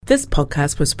This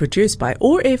podcast was produced by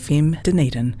OAR FM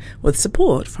Dunedin with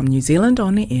support from New Zealand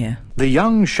On the Air. The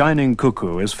young shining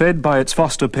cuckoo is fed by its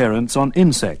foster parents on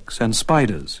insects and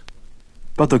spiders.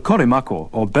 But the korimako,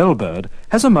 or bellbird,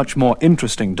 has a much more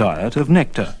interesting diet of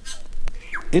nectar.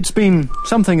 It's been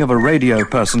something of a radio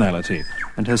personality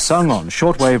and has sung on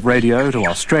shortwave radio to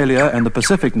Australia and the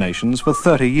Pacific nations for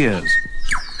 30 years.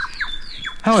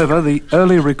 However, the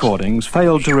early recordings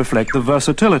failed to reflect the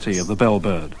versatility of the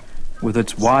bellbird, with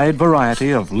its wide variety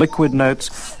of liquid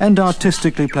notes and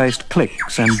artistically placed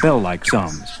clicks and bell-like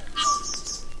sounds.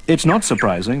 It's not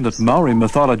surprising that Maori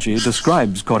mythology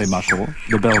describes korimako,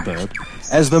 the bellbird,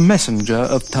 as the messenger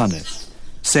of Tane,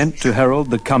 sent to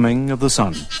herald the coming of the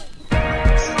sun.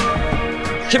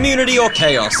 Community or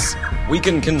chaos? We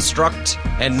can construct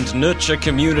and nurture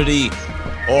community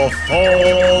or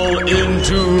fall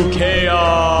into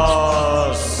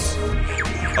chaos.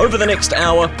 Over the next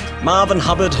hour, Marvin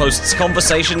Hubbard hosts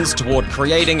conversations toward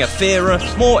creating a fairer,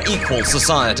 more equal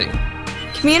society.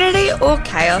 Community or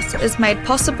Chaos is made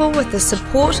possible with the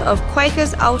support of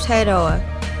Quakers Aotearoa.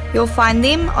 You'll find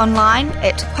them online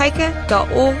at quaker.org.nz.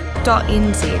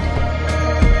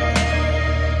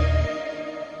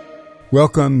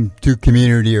 Welcome to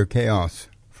Community or Chaos,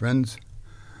 friends.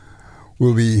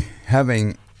 We'll be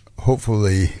having,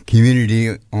 hopefully,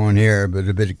 community on air, but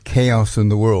a bit of chaos in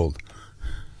the world.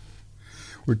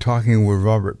 We're talking with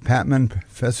Robert Patman,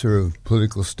 Professor of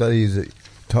Political Studies at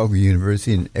Otago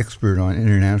University and expert on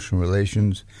international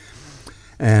relations,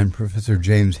 and Professor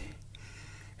James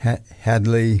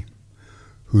Headley,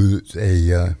 who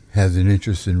has an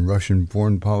interest in Russian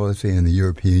foreign policy and the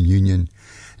European Union,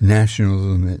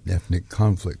 nationalism and ethnic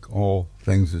conflict, all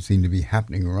things that seem to be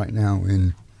happening right now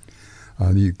in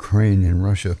the Ukraine and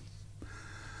Russia.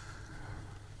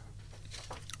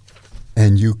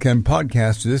 And you can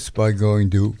podcast this by going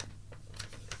to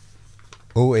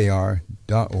oar.org.nz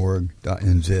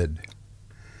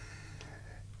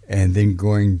and then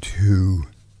going to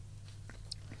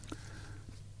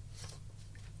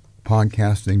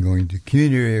podcast and going to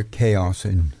Community or Chaos,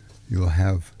 and you'll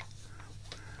have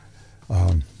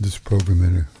this program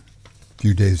in a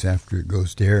few days after it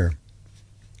goes to air.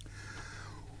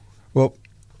 Well,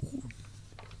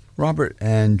 Robert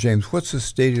and James, what's the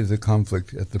state of the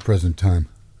conflict at the present time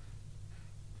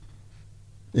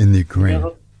in the Ukraine?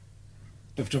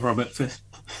 Dr. Robert first.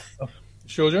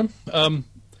 Sure, Jim.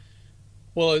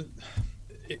 Well,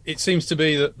 it seems to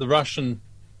be that the Russian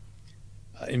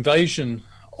invasion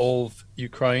of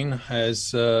Ukraine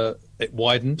has it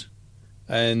widened,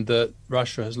 and that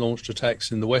Russia has launched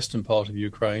attacks in the western part of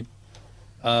Ukraine.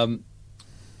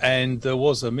 And there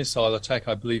was a missile attack,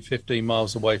 I believe, 15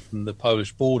 miles away from the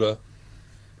Polish border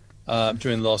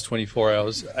during the last 24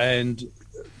 hours. And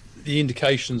the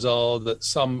indications are that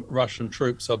some Russian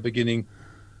troops are beginning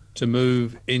to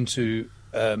move into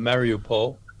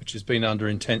Mariupol, which has been under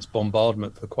intense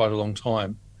bombardment for quite a long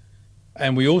time.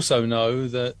 And we also know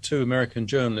that 2 American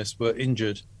journalists were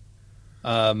injured.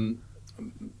 Well,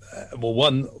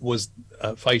 one was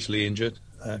fatally injured,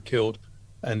 killed,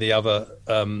 and the other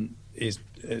is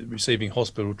receiving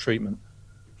hospital treatment.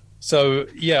 So,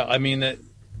 yeah, I mean,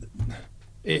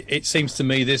 it seems to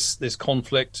me this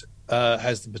conflict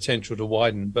has the potential to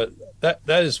widen. But that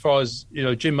as far as,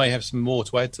 Jim may have some more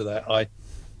to add to that.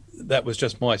 That was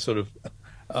just my sort of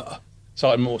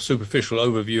slightly more superficial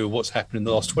overview of what's happened in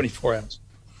the last 24 hours.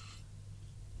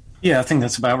 Yeah, I think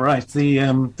that's about right.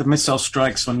 The missile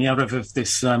strikes on Yarov,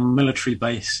 this military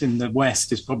base in the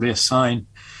west, is probably a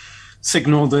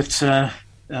signal that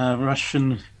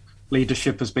Russian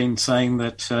leadership has been saying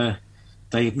that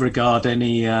they regard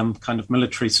any kind of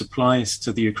military supplies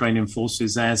to the Ukrainian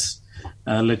forces as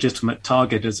a legitimate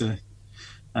target, as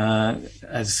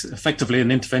effectively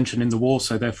an intervention in the war,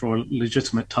 so therefore a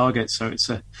legitimate target. So it's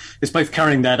both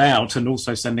carrying that out and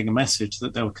also sending a message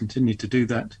that they'll continue to do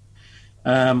that.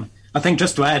 I think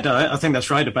just to add, I think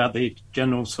that's right about the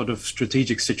general sort of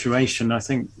strategic situation. I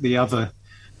think the other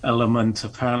element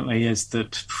apparently is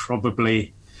that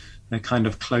probably they're kind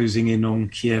of closing in on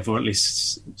Kiev, or at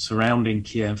least surrounding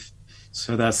Kiev.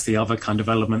 So that's the other kind of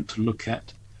element to look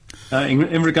at.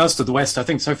 In regards to the West, I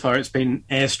think so far it's been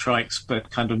airstrikes, but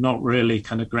kind of not really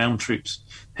kind of ground troops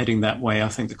heading that way. I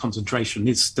think the concentration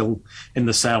is still in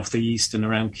the south, the east, and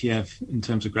around Kiev in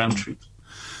terms of ground troops.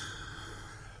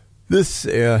 This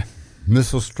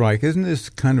missile strike, isn't this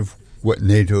kind of what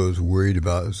NATO is worried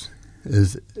about?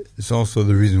 It's also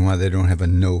the reason why they don't have a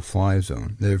no-fly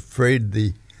zone. They're afraid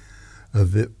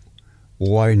of it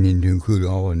widening to include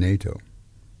all of NATO.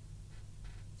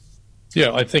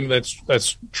 Yeah, I think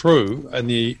that's true, and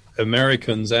the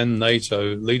Americans and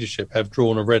NATO leadership have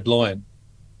drawn a red line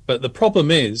But the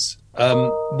problem is,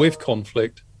 with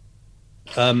conflict,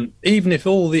 even if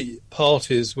all the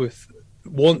parties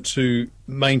want to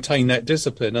maintain that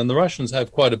discipline, and the Russians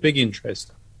have quite a big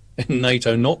interest in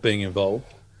NATO not being involved,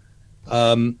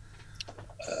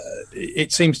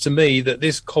 it seems to me that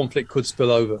this conflict could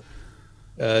spill over.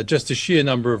 Just the sheer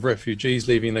number of refugees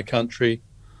leaving the country.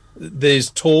 There's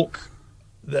talk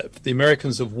that the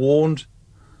Americans have warned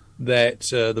that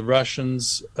the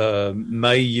Russians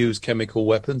may use chemical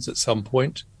weapons at some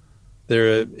point.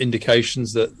 There are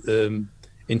indications that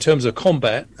in terms of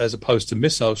combat, as opposed to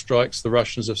missile strikes, the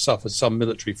Russians have suffered some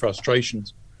military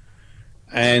frustrations.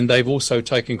 And they've also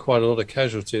taken quite a lot of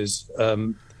casualties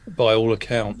by all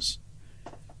accounts.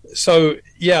 So,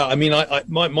 yeah, I mean,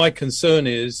 my concern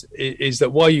is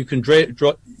that while you can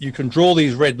draw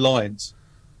these red lines,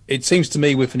 it seems to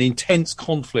me with an intense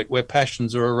conflict where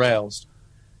passions are aroused,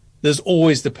 there's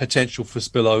always the potential for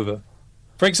spillover.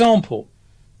 For example,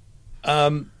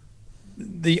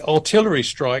 the artillery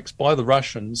strikes by the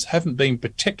Russians haven't been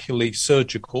particularly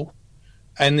surgical,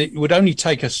 and it would only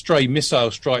take a stray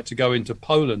missile strike to go into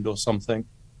Poland or something.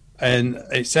 And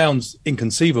it sounds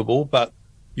inconceivable, but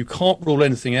you can't rule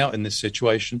anything out in this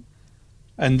situation.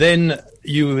 And then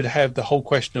you would have the whole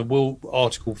question of, will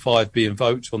Article 5 be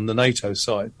invoked on the NATO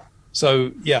side?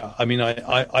 So, yeah, I mean,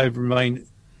 I remain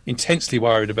intensely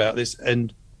worried about this,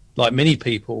 and like many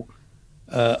people,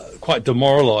 quite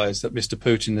demoralised that Mr.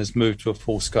 Putin has moved to a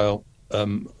full-scale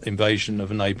invasion of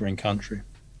a neighbouring country.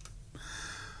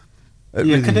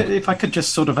 If I could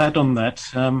just sort of add on that,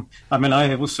 I mean,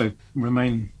 I also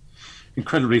remain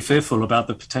incredibly fearful about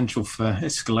the potential for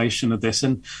escalation of this,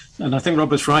 and I think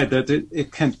Robert's right that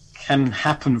it can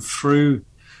happen through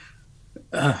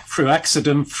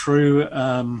accident, through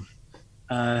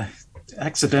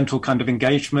accidental kind of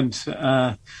engagement.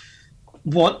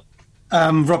 What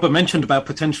Robert mentioned about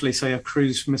potentially, say, a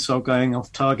cruise missile going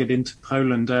off target into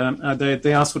Poland,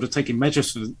 they are sort of taking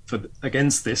measures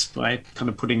against this by kind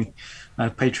of putting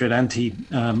Patriot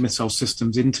anti-missile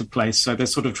systems into place. So they're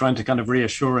sort of trying to kind of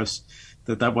reassure us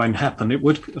that won't happen. It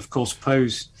would, of course,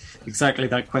 pose exactly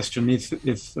that question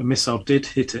if a missile did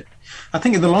hit it. I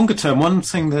think in the longer term, one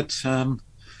thing that,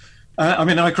 I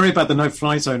mean, I agree about the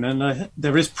no-fly zone, and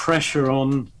there is pressure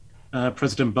on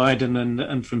President Biden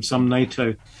and from some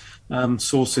NATO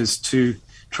sources to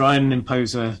try and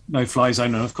impose a no-fly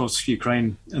zone. And, of course,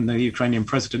 Ukraine and the Ukrainian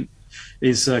president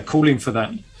is calling for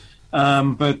that.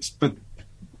 But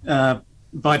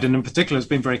Biden in particular has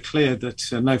been very clear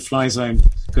that a no-fly zone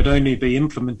could only be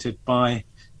implemented by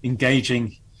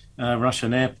engaging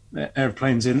Russian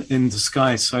airplanes in the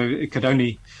sky. So it could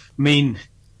only mean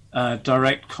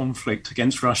direct conflict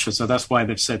against Russia. So that's why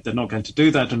they've said they're not going to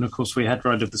do that. And, of course, we had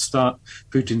right at the start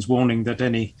Putin's warning that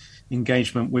any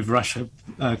engagement with Russia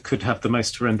could have the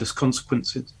most horrendous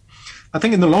consequences. I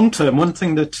think in the long term, one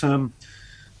thing that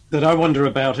I wonder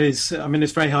about is, I mean,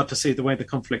 it's very hard to see the way the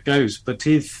conflict goes, but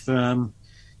if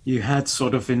you had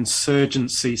sort of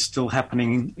insurgency still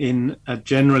happening in a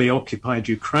generally occupied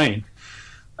Ukraine,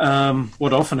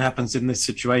 what often happens in these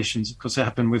situations, of course, it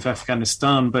happened with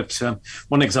Afghanistan, but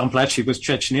one example actually was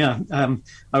Chechnya.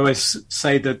 I always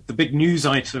say that the big news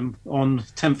item on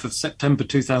 10th of September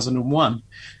 2001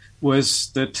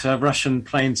 was that Russian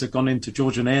planes had gone into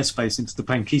Georgian airspace, into the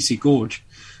Pankisi Gorge,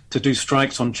 to do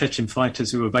strikes on Chechen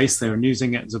fighters who were based there and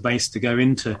using it as a base to go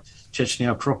into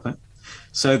Chechnya proper.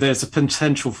 So there's a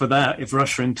potential for that if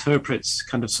Russia interprets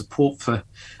kind of support for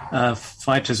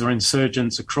fighters or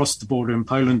insurgents across the border in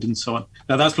Poland and so on.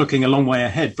 Now, that's looking a long way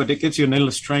ahead, but it gives you an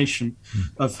illustration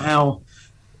of how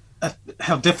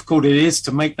difficult it is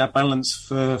to make that balance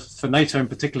for NATO in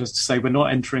particular, to say we're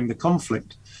not entering the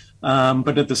conflict,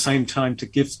 but at the same time to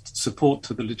give support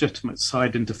to the legitimate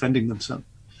side in defending themselves.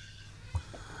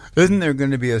 Isn't there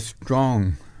going to be a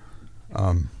strong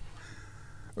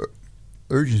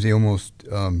urgency almost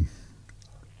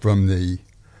from the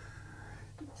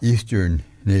eastern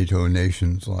NATO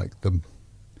nations like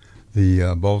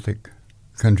the Baltic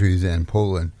countries and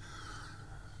Poland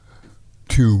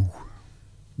to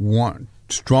want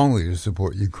strongly to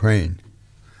support Ukraine,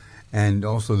 and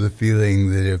also the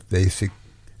feeling that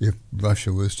if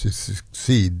Russia was to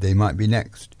succeed, they might be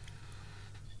next?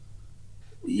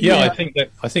 Yeah, I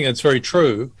think that's very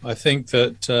true. I think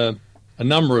that a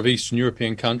number of Eastern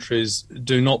European countries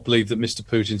do not believe that Mr.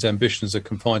 Putin's ambitions are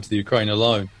confined to the Ukraine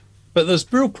alone. But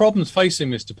there's real problems facing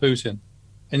Mr. Putin.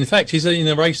 And in fact, he's in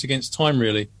a race against time,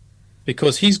 really,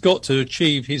 because he's got to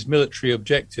achieve his military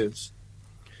objectives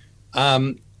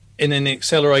in an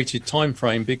accelerated time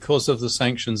frame because of the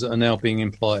sanctions that are now being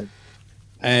implied.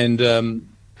 And,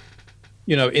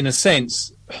 in a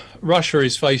sense, Russia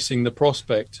is facing the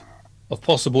prospect of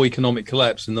possible economic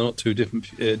collapse in the not too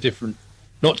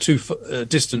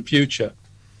distant future.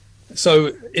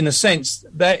 So, in a sense,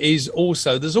 there's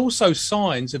also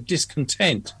signs of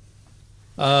discontent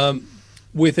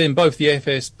within both the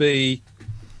FSB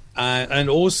and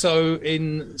also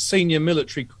in senior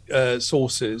military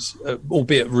sources,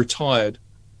 albeit retired,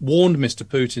 warned Mr.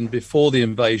 Putin before the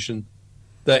invasion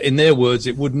that, in their words,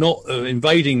 it would not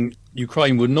invading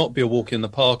Ukraine would not be a walk in the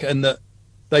park, and that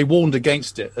they warned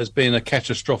against it as being a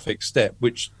catastrophic step.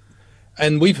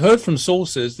 And we've heard from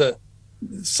sources that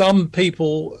some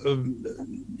people,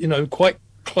 quite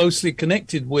closely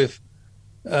connected with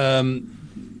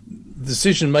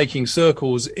decision-making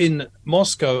circles in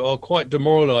Moscow, are quite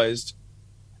demoralized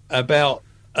about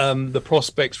the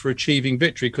prospects for achieving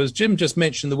victory. Because Jim just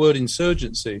mentioned the word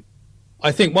insurgency.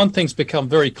 I think one thing's become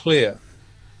very clear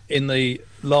in the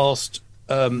last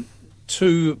 18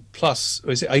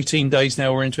 days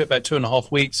now, we're into it, about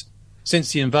 2.5 weeks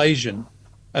since the invasion.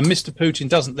 And Mr. Putin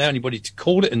doesn't allow anybody to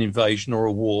call it an invasion or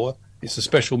a war. It's a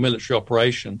special military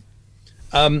operation.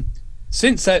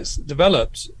 Since that's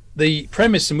developed, the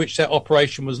premise in which that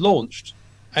operation was launched,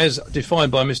 as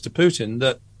defined by Mr. Putin,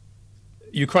 that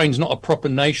Ukraine's not a proper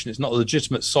nation, it's not a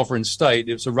legitimate sovereign state,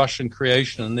 it was a Russian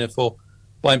creation, and therefore,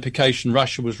 by implication,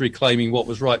 Russia was reclaiming what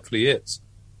was rightfully its.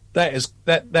 That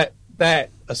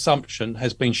assumption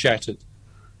has been shattered.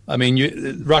 I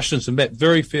mean, Russians have met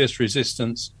very fierce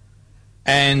resistance,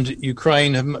 and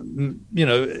Ukraine have,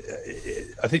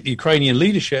 I think the Ukrainian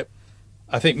leadership,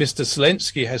 I think Mr.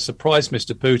 Zelensky has surprised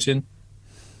Mr. Putin.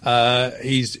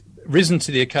 He's risen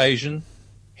to the occasion.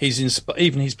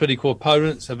 Even his political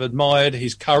opponents have admired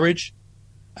his courage,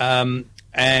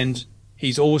 and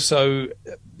he's also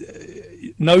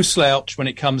no slouch when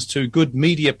it comes to good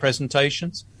media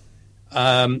presentations.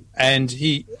 And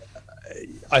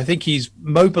I think he's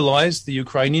mobilized the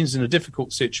Ukrainians in a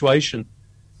difficult situation.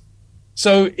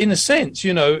 So, in a sense,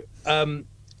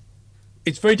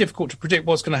 it's very difficult to predict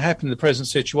what's going to happen in the present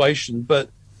situation. But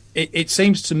it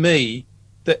seems to me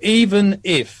that even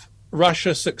if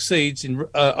Russia succeeds in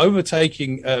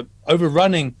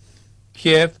overrunning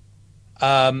Kiev,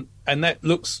 and that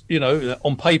looks,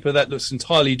 on paper, that looks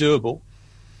entirely doable,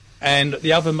 and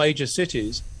the other major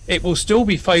cities, it will still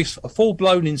be faced a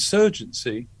full-blown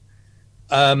insurgency,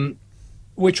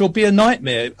 which will be a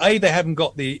nightmare. A, they haven't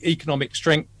got the economic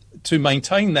strength to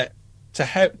maintain that,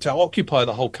 to occupy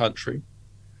the whole country.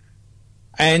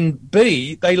 And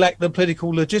B, they lack the political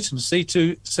legitimacy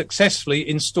to successfully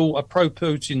install a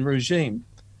pro-Putin regime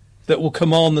that will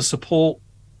command the support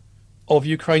of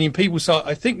Ukrainian people. So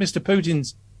I think Mr.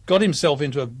 Putin's got himself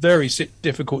into a very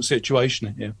difficult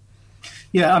situation here.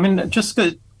 Yeah, I mean,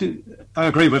 I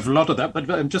agree with a lot of that, but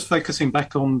I'm just focusing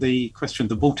back on the question of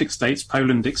the Baltic states,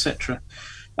 Poland, etc.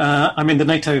 I mean, the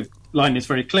NATO line is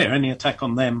very clear. Any attack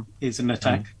on them is an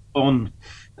attack on...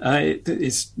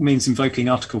 it means invoking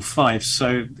Article 5,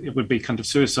 so it would be kind of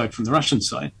suicide from the Russian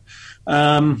side.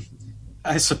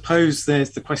 I suppose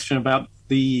there's the question about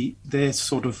their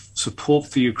sort of support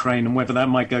for Ukraine and whether that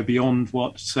might go beyond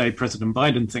what, say, President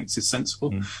Biden thinks is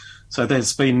sensible. So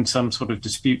there's been some sort of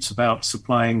disputes about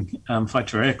supplying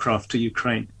fighter aircraft to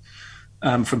Ukraine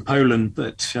from Poland,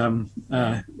 but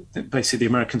basically the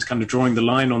Americans kind of drawing the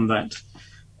line on that.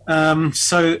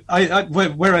 So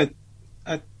I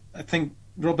think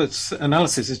Robert's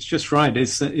analysis is just right.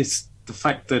 Is the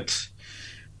fact that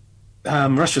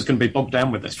Russia's going to be bogged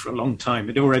down with this for a long time.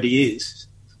 It already is.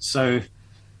 So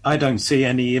I don't see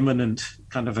any imminent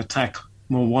kind of attack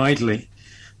more widely,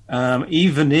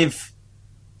 even if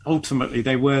ultimately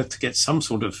they were to get some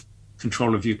sort of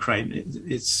control of Ukraine.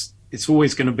 It's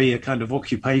always going to be a kind of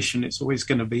occupation. It's always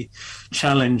going to be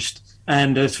challenged.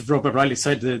 And as Robert rightly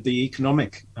said, the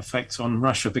economic effects on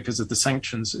Russia because of the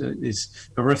sanctions is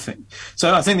horrific.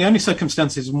 So I think the only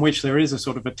circumstances in which there is a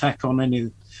sort of attack on any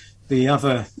of the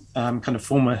other kind of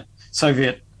former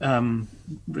Soviet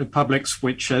republics,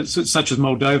 which such as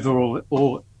Moldova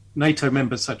or NATO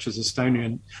members such as Estonia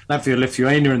and Latvia,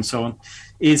 Lithuania and so on,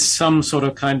 is some sort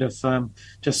of kind of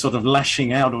just sort of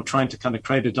lashing out or trying to kind of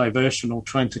create a diversion or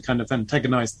trying to kind of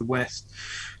antagonize the West.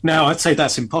 Now, I'd say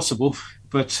that's impossible.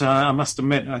 But I must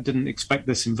admit, I didn't expect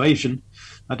this invasion.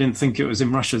 I didn't think it was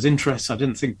in Russia's interests. I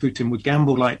didn't think Putin would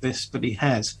gamble like this, but he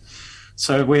has.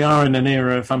 So we are in an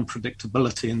era of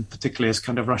unpredictability, and particularly as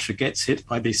kind of Russia gets hit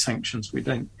by these sanctions, we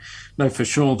don't know for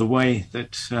sure the way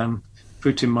that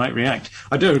Putin might react.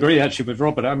 I do agree, actually, with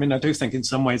Robert. I mean, I do think in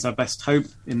some ways our best hope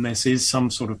in this is some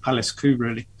sort of palace coup,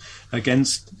 really,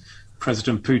 against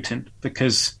President Putin,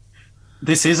 because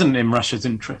this isn't in Russia's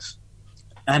interest.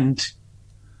 And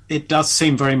it does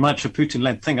seem very much a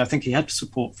Putin-led thing. I think he had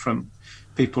support from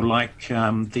people like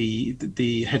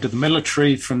the head of the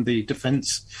military, from the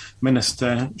defense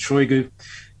minister, Shoigu.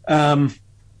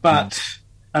 But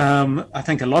I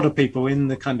think a lot of people in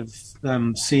the kind of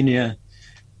senior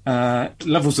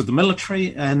levels of the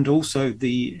military and also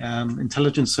the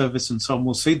intelligence service and so on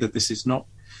will see that this is not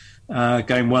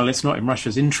going well. It's not in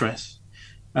Russia's interest.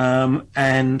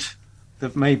 And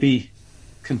that maybe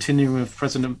continuing with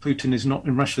President Putin is not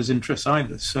in Russia's interest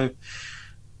either. So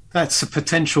that's a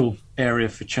potential area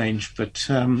for change. But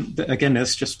again,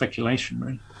 that's just speculation,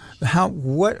 really.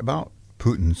 What about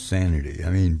Putin's sanity?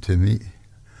 I mean, to me,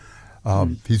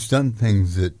 he's done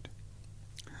things that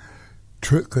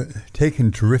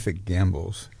taken terrific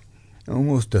gambles,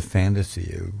 almost a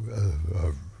fantasy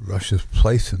of Russia's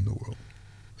place in the world.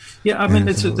 Yeah, I mean,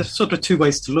 there's sort of two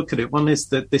ways to look at it. One is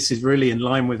that this is really in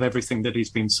line with everything that he's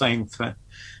been saying for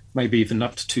maybe even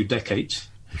up to 2 decades,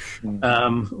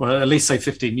 or at least say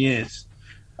 15 years,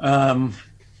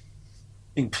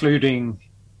 including,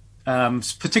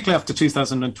 particularly after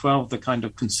 2012, the kind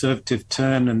of conservative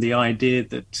turn and the idea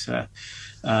that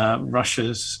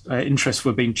Russia's interests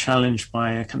were being challenged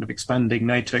by a kind of expanding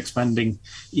NATO, expanding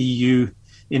EU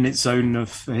in its zone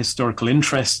of historical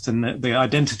interest, and the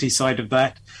identity side of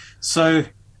that. So,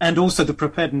 and also the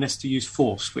preparedness to use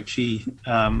force, which he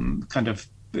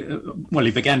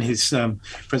he began his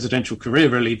presidential career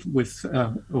really with,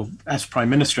 or as prime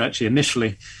minister actually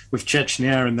initially, with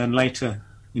Chechnya, and then later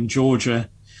in Georgia,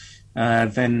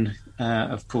 then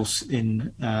of course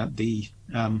in the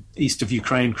east of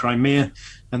Ukraine, Crimea,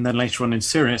 and then later on in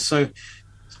Syria. So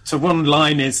one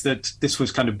line is that this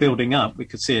was kind of building up. We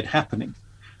could see it happening.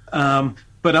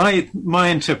 But my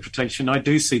interpretation, I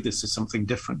do see this as something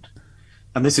different.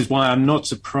 And this is why I'm not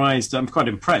surprised. I'm quite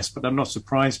impressed, but I'm not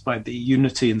surprised by the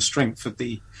unity and strength of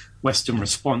the Western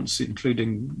response,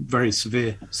 including very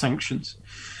severe sanctions.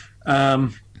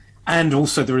 And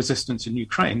also the resistance in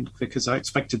Ukraine, because I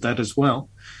expected that as well.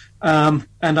 And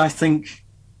I think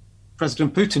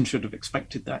President Putin should have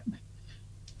expected that.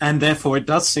 And therefore, it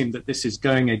does seem that this is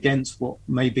going against what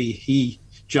maybe he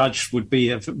judged would be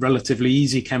a relatively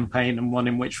easy campaign and one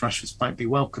in which Russia might be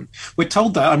welcome. We're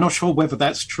told that. I'm not sure whether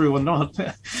that's true or not.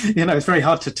 It's very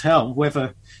hard to tell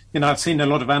whether, I've seen a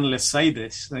lot of analysts say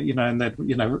this, and that,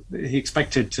 he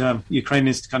expected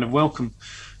Ukrainians to kind of welcome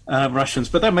Russians,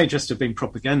 but that may just have been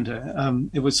propaganda.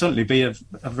 It would certainly be a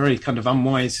very kind of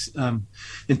unwise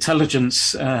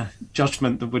intelligence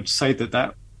judgment that would say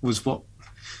that was what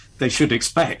they should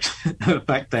expect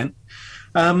back then.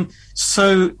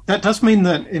 So that does mean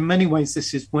that in many ways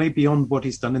this is way beyond what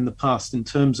he's done in the past in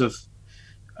terms of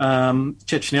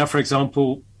Chechnya, for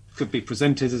example, could be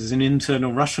presented as an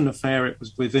internal Russian affair. It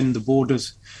was within the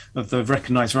borders of the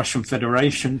recognized Russian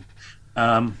Federation,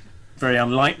 very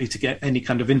unlikely to get any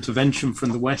kind of intervention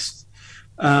from the West.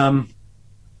 And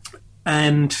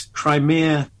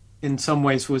Crimea, in some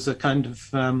ways, was a kind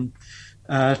of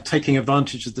taking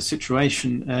advantage of the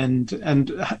situation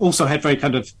and also had very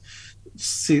kind of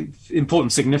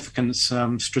important significance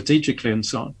strategically and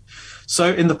so on.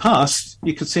 So in the past,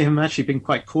 you could see him actually being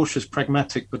quite cautious,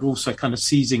 pragmatic, but also kind of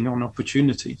seizing on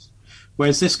opportunities.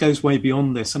 Whereas this goes way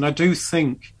beyond this. And I do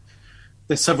think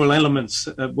there's several elements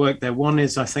at work there. One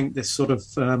is, I think, this sort of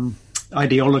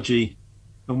ideology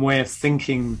and way of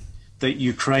thinking that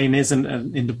Ukraine isn't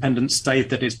an independent state,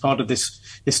 that is part of this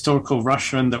historical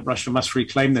Russia and that Russia must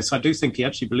reclaim this. I do think he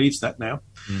actually believes that now.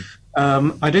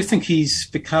 I do think he's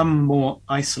become more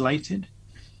isolated.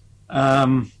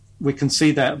 We can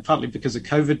see that partly because of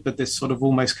COVID, but this sort of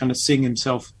almost kind of seeing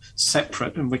himself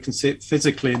separate, and we can see it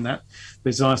physically in that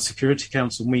bizarre Security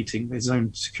Council meeting, his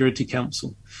own Security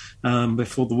Council,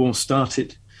 before the war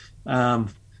started,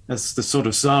 as the sort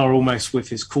of Tsar almost with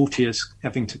his courtiers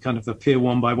having to kind of appear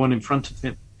one by one in front of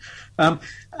him.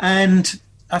 And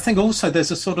I think also there's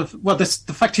a sort of,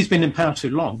 the fact he's been in power too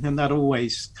long, and that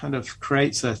always kind of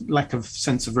creates a lack of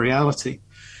sense of reality.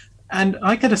 And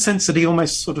I get a sense that he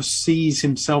almost sort of sees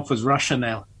himself as Russia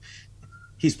now.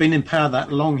 He's been in power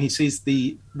that long. He sees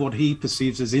what he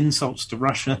perceives as insults to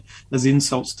Russia as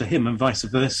insults to him and vice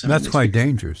versa. That's quite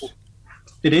dangerous.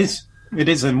 It is,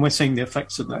 and we're seeing the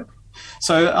effects of that.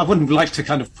 So I wouldn't like to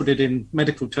kind of put it in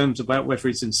medical terms about whether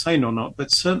he's insane or not, but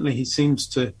certainly he seems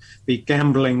to be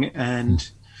gambling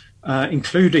and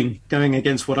including going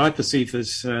against what I perceive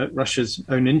as Russia's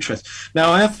own interest.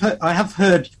 Now, I have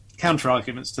heard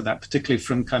counter-arguments to that, particularly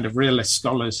from kind of realist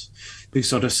scholars who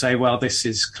sort of say, well, this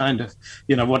is kind of,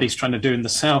 what he's trying to do in the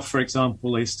south, for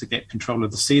example, is to get control of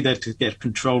the sea there, to get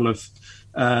control of,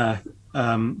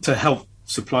 to help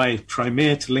supply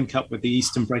Crimea to link up with the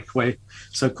Eastern breakaway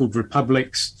so-called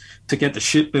republics, to get the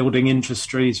shipbuilding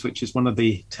industries, which is one of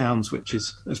the towns which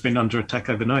has been under attack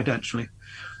overnight, actually,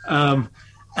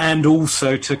 and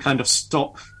also to kind of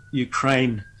stop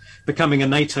Ukraine becoming a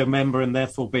NATO member and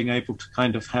therefore being able to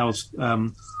kind of house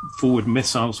forward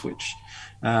missiles, which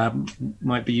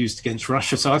might be used against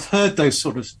Russia. So I've heard those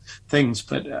sort of things,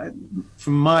 but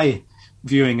from my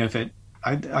viewing of it,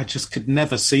 I just could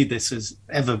never see this as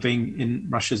ever being in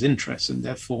Russia's interest, and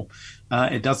therefore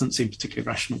it doesn't seem particularly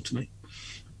rational to me.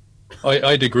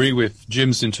 I'd agree with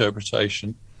Jim's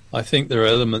interpretation. I think there are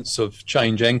elements of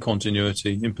change and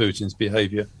continuity in Putin's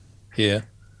behaviour here.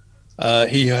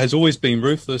 He has always been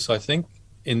ruthless, I think,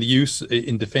 in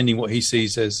defending what he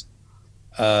sees as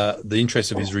the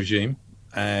interests of his regime,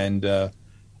 and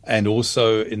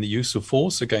also in the use of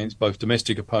force against both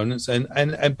domestic opponents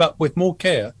but with more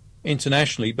care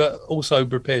internationally, but also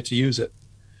prepared to use it.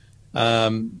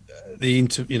 And in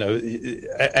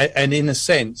a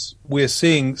sense, we're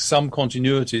seeing some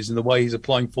continuities in the way he's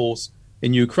applying force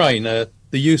in Ukraine. The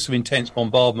use of intense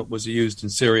bombardment was used in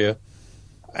Syria,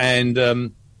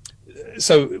 and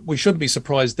so we shouldn't be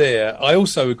surprised there. I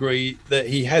also agree that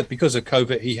he has, because of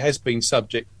COVID, he has been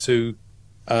subject to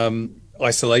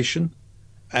isolation,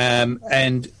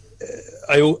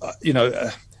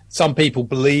 some people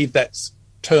believe that's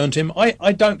turned him.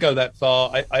 I don't go that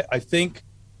far. I think,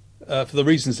 for the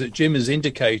reasons that Jim has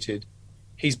indicated,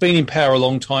 he's been in power a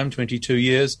long time, 22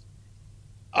 years.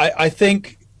 I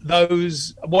think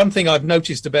one thing I've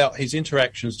noticed about his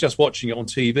interactions, just watching it on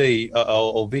TV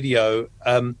or video,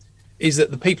 is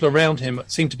that the people around him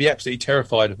seem to be absolutely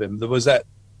terrified of him. There was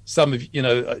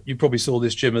you probably saw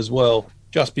this, Jim, as well.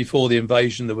 Just before the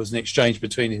invasion, there was an exchange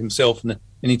between himself and an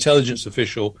intelligence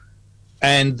official,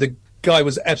 and the guy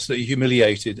was absolutely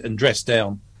humiliated and dressed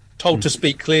down, told to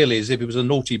speak clearly as if he was a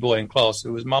naughty boy in class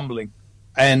who was mumbling.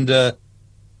 And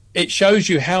it shows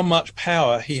you how much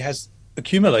power he has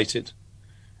accumulated.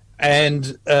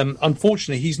 And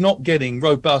unfortunately, he's not getting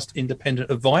robust independent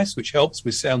advice, which helps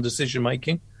with sound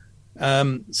decision-making.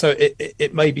 So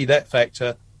it may be that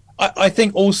factor. I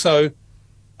think also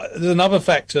there's another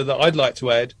factor that I'd like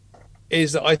to add,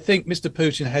 is that I think Mr.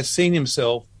 Putin has seen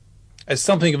himself as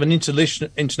something of an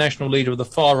international leader of the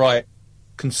far-right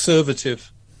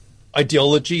conservative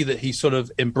ideology that he sort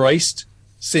of embraced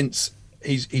since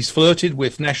he's flirted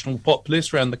with national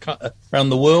populists around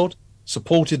the world,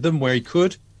 supported them where he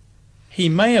could. He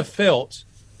may have felt,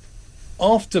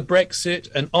 after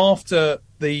Brexit and after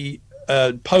the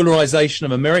polarization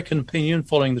of American opinion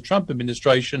following the Trump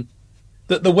administration,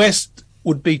 that the West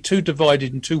would be too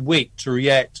divided and too weak to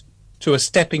react to a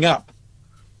stepping up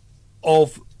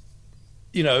of,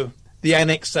 the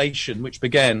annexation which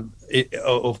began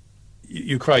of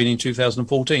Ukraine in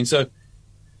 2014. So,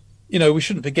 we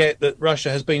shouldn't forget that Russia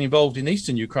has been involved in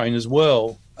eastern Ukraine as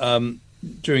well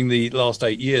during the last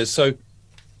 8 years. So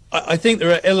I think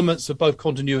there are elements of both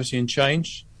continuity and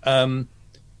change. And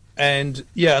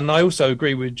I also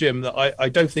agree with Jim that I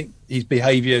don't think his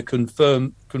behaviour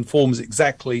conforms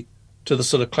exactly to the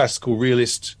sort of classical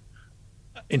realist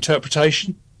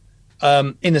interpretation.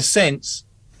 In a sense,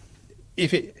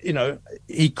 if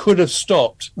he could have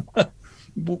stopped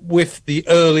with the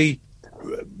early,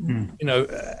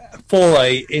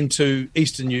 foray into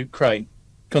eastern Ukraine,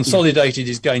 consolidated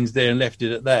his gains there and left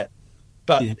it at that.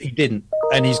 But he didn't,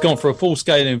 and he's gone for a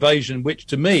full-scale invasion, which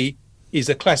to me is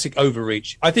a classic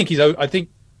overreach. I think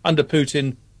under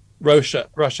Putin, Russia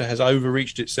has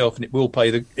overreached itself, and it will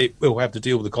have to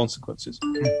deal with the consequences.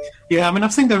 Yeah, I mean, I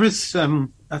think there is.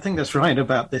 I think that's right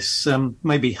about this.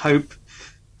 Maybe hope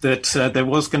that there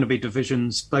was going to be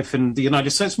divisions both in the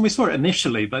United States, and we saw it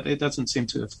initially, but it doesn't seem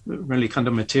to have really kind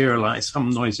of materialized. Some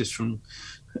noises from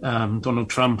Donald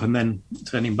Trump, and then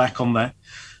turning back on that.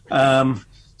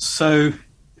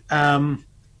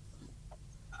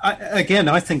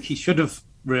 I think he should have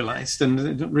realized,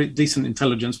 and decent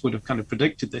intelligence would have kind of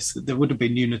predicted this, that there would have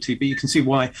been unity, but you can see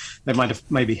why they might have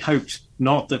maybe hoped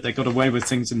not, that they got away with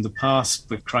things in the past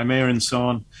with Crimea and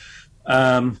so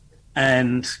on.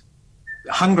 And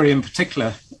Hungary in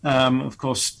particular, of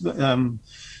course,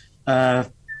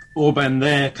 Orban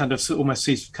there kind of almost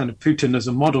sees kind of Putin as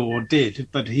a model, or did,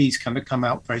 but he's kind of come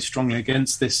out very strongly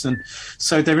against this. And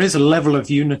so there is a level of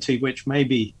unity which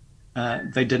maybe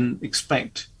they didn't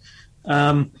expect.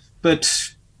 But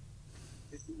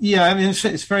yeah, I mean,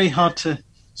 it's very hard to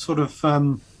sort of,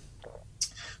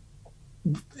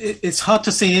 it's hard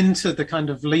to see into the kind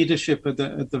of leadership of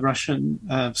the Russian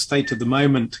state at the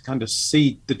moment to kind of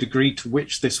see the degree to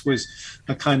which this was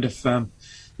a kind of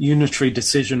unitary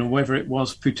decision, or whether it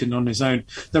was Putin on his own.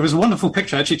 There was a wonderful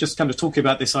picture, actually, just kind of talking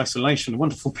about this isolation, a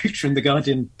wonderful picture in The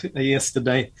Guardian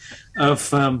yesterday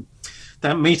of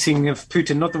that meeting of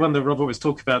Putin, not the one that Robert was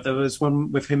talking about. There was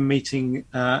one with him meeting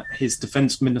his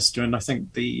defense minister and I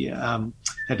think the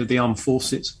head of the armed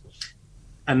forces.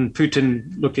 And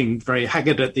Putin looking very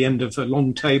haggard at the end of a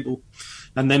long table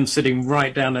and then sitting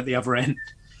right down at the other end.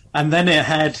 And then it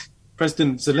had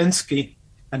President Zelensky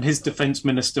and his defense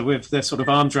minister with their sort of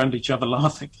arms around each other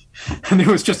laughing. And it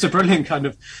was just a brilliant kind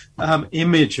of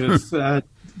image of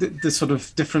the sort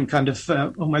of different kind of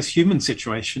almost human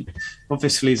situation.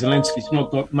 Obviously, Zelensky's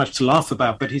not got much to laugh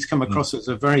about, but he's come across as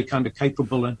a very kind of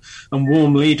capable and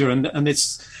warm leader. And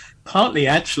it's partly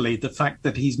actually the fact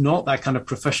that he's not that kind of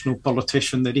professional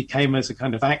politician, that he came as a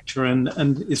kind of actor and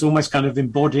is almost kind of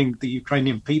embodying the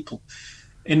Ukrainian people.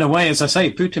 In a way, as I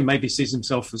say, Putin maybe sees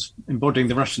himself as embodying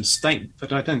the Russian state,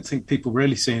 but I don't think people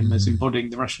really see him as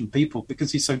embodying the Russian people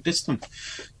because he's so distant,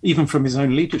 even from his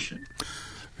own leadership.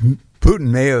 Putin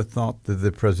may have thought that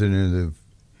the president of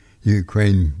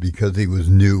Ukraine, because he was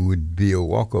new, would be a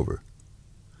walkover.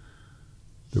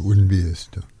 There wouldn't be this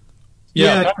stuff.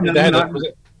 Yeah, they had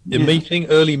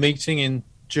early meeting in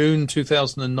June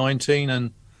 2019,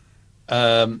 and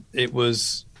it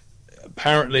was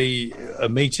apparently a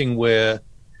meeting where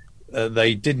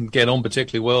they didn't get on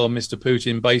particularly well. Mr.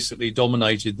 Putin basically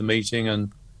dominated the meeting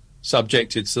and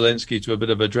subjected Zelensky to a bit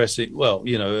of a dressing. Well,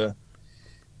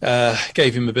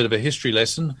 gave him a bit of a history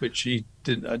lesson, which he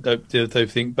didn't. I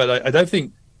don't think. But I don't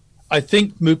think. I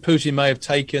think Putin may have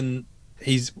taken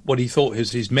what he thought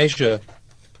was his measure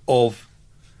of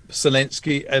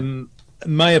Zelensky and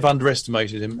may have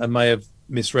underestimated him and may have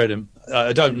misread him.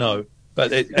 I don't know,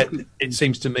 but it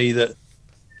seems to me that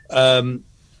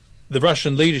the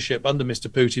Russian leadership under Mr.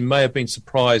 Putin may have been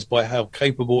surprised by how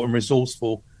capable and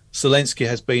resourceful Zelensky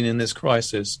has been in this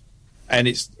crisis, and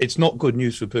it's not good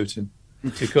news for Putin.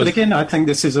 But again, I think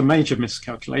this is a major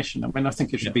miscalculation. I mean, I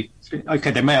think it should be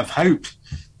okay. They may have hoped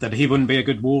that he wouldn't be a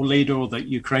good war leader, or that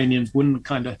Ukrainians wouldn't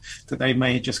that they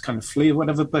may just kind of flee or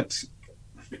whatever. But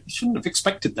you shouldn't have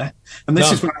expected that. And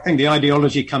this is where I think the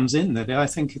ideology comes in. That I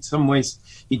think in some ways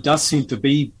he does seem to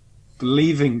be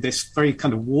believing this very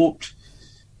kind of warped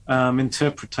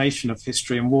interpretation of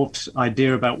history and warped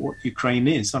idea about what Ukraine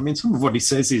is. I mean, some of what he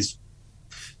says is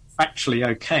factually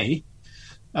okay,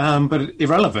 but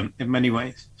irrelevant in many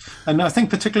ways. And I think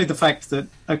particularly the fact that,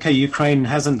 okay, Ukraine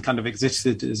hasn't kind of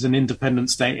existed as an independent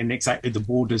state in exactly the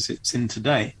borders it's in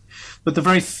today, but the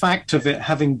very fact of it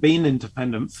having been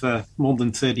independent for more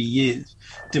than 30 years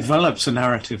develops a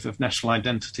narrative of national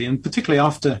identity, and particularly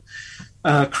after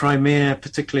Crimea,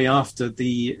 particularly after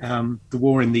the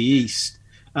war in the East,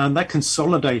 that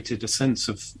consolidated a sense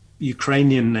of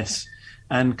Ukrainianness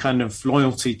and kind of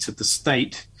loyalty to the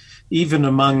state, even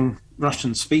among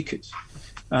Russian speakers.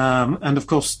 And of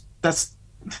course, this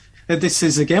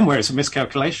is again where it's a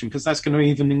miscalculation, because that's going to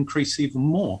even increase even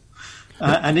more,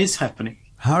 and is happening.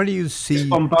 How do you see...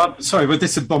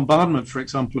 this is bombardment, for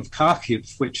example, of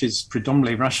Kharkiv, which is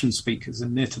predominantly Russian speakers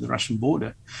and near to the Russian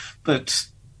border. But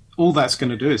all that's going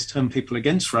to do is turn people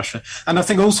against Russia. And I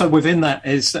think also within that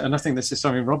is, and I think this is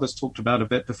something Robert's talked about a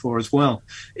bit before as well,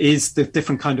 is the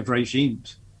different kind of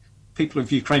regimes. People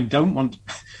of Ukraine don't want...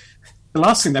 The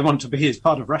last thing they want to be is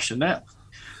part of Russia now.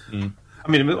 I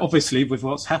mean, obviously with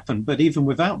what's happened, but even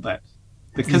without that,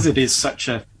 because it is such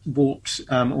a warped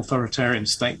authoritarian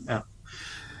state now.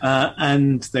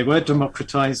 And they were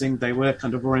democratizing, they were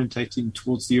kind of orientating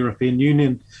towards the European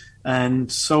Union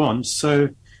and so on. So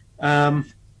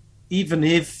even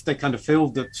if they kind of feel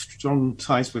that strong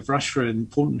ties with Russia are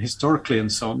important historically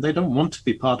and so on, they don't want to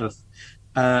be part of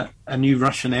a new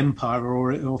Russian empire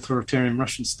or an authoritarian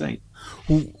Russian state.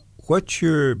 Can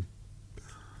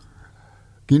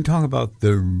you talk about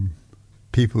the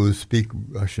people who speak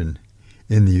Russian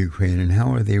in the Ukraine and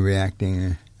how are they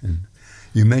reacting? And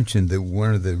you mentioned that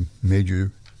one of the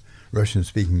major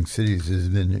Russian-speaking cities has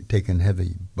been taken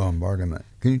heavy bombardment.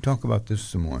 Can you talk about this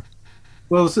some more?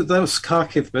 Well, that was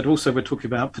Kharkiv, but also we're talking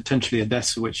about potentially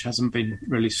Odessa, which hasn't been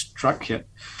really struck yet.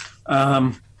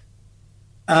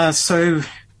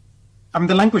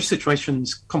 The language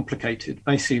situation's complicated.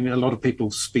 Basically, a lot of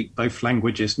people speak both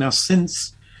languages. Now,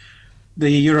 since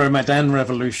the Euromaidan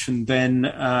revolution, then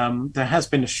there has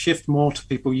been a shift more to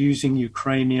people using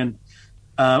Ukrainian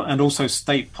and also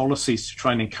state policies to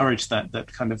try and encourage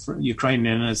that kind of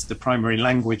Ukrainian as the primary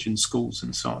language in schools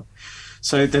and so on.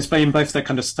 So there's been both that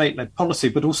kind of state-led policy,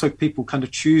 but also people kind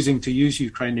of choosing to use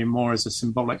Ukrainian more as a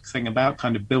symbolic thing about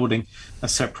kind of building a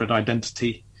separate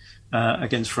identity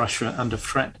against Russia under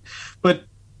threat. But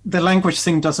the language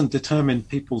thing doesn't determine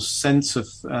people's sense of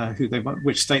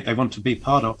which state they want to be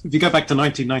part of. If you go back to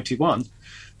 1991,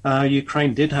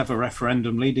 Ukraine did have a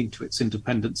referendum leading to its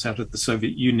independence out of the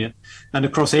Soviet Union. And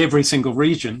across every single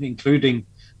region, including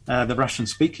the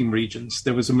Russian-speaking regions,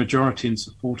 there was a majority in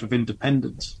support of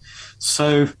independence.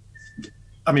 So,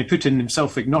 I mean, Putin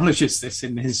himself acknowledges this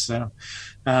in his,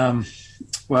 in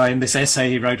this essay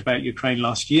he wrote about Ukraine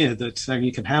last year, that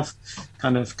you can have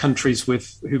kind of countries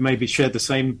who maybe share the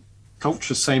same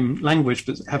culture, same language,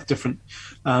 but have different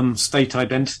state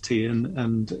identity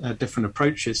and different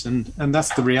approaches, and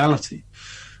that's the reality.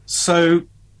 So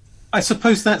I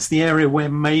suppose that's the area where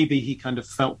maybe he kind of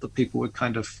felt that people would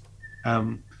kind of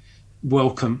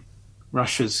welcome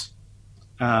Russia's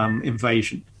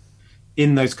invasion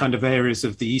in those kind of areas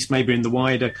of the East, maybe in the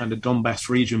wider kind of Donbass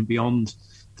region beyond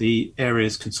the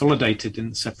areas consolidated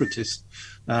in the separatist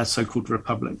so-called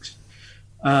republics.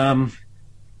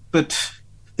 But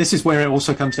this is where it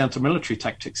also comes down to military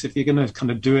tactics. If you're going to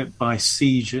kind of do it by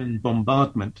siege and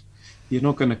bombardment, you're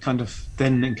not going to kind of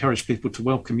then encourage people to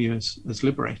welcome you as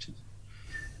liberators.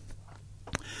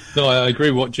 No, I agree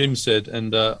with what Jim said,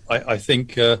 and I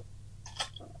think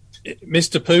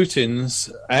Mr.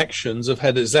 Putin's actions have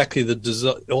had exactly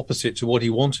the opposite to what he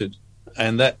wanted,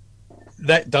 and that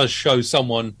does show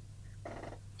someone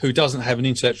who doesn't have an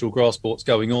intellectual grasp of what's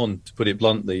going on, to put it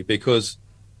bluntly, because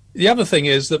the other thing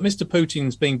is that Mr.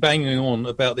 Putin's been banging on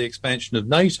about the expansion of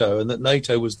NATO and that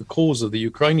NATO was the cause of the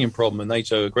Ukrainian problem and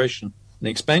NATO aggression and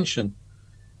expansion.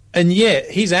 And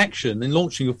yet his action in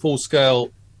launching a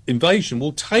full-scale invasion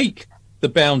will take the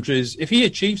boundaries. If he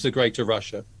achieves a greater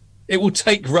Russia, it will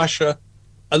take Russia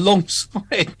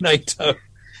alongside NATO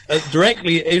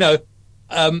directly,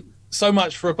 so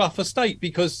much for a buffer state,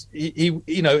 because he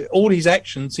all his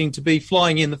actions seem to be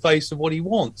flying in the face of what he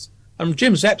wants. And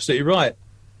Jim's absolutely right.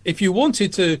 If you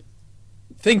wanted to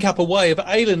think up a way of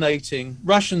alienating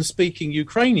Russian-speaking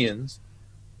Ukrainians,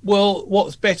 well,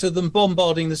 what's better than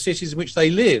bombarding the cities in which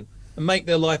they live and make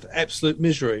their life absolute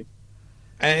misery?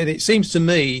 And it seems to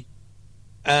me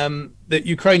that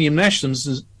Ukrainian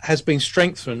nationalism has been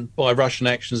strengthened by Russian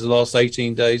actions the last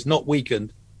 18 days, not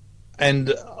weakened.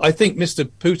 And I think Mr.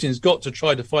 Putin's got to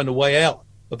try to find a way out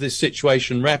of this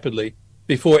situation rapidly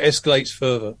before it escalates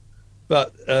further.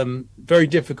 But very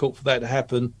difficult for that to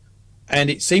happen. And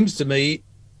it seems to me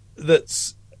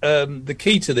that the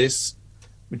key to this,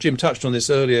 Jim touched on this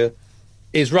earlier,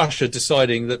 is Russia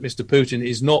deciding that Mr. Putin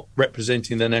is not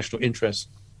representing their national interests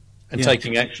and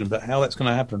taking action. But how that's going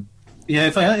to happen? Yeah,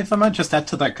 if I might just add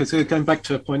to that, because going back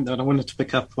to a point that I wanted to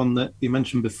pick up on that you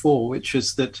mentioned before, which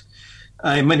is that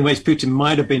in many ways Putin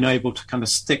might have been able to kind of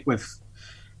stick with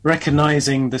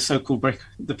recognizing the so-called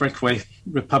breakaway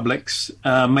republics,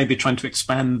 maybe trying to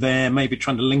expand there, maybe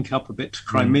trying to link up a bit to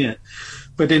Crimea,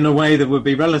 but in a way that would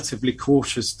be relatively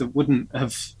cautious, that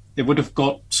it would have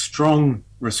got strong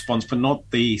response, but not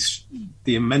the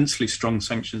immensely strong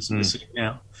sanctions that are sitting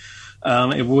now.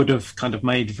 It would have kind of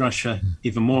made Russia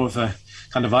even more of a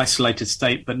kind of isolated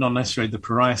state, but not necessarily the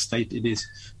pariah state it is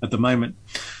at the moment.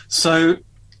 So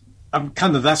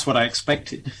that's what I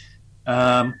expected.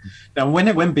 Now, when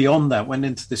it went beyond that, went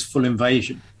into this full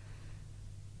invasion,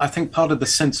 I think part of the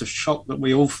sense of shock that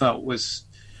we all felt was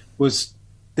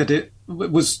that it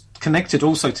was connected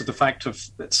also to the fact of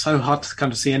it's so hard to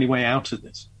kind of see any way out of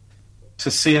this,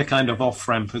 to see a kind of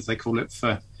off-ramp, as they call it,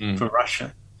 for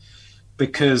Russia,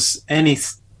 because any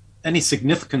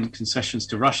significant concessions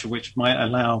to Russia, which might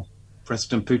allow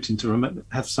President Putin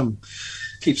to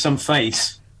keep some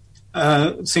face,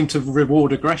 seem to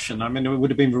reward aggression. I mean, it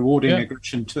would have been rewarding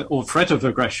aggression or threat of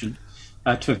aggression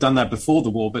to have done that before the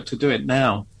war, but to do it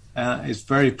now is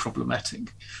very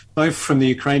problematic, both from the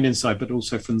Ukrainian side, but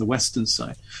also from the Western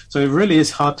side. So it really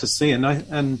is hard to see, and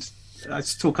I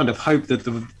still kind of hope that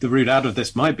the route out of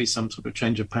this might be some sort of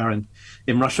change of power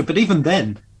in Russia. But even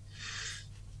then,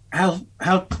 how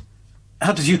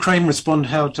does Ukraine respond?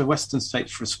 How do Western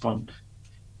states respond?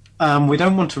 We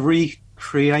don't want to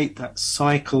recreate that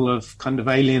cycle of kind of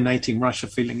alienating Russia,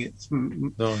 feeling it's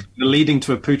leading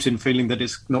to a Putin feeling that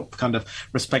it's not kind of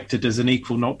respected as an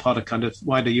equal, not part of kind of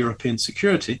wider European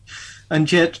security.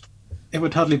 And yet it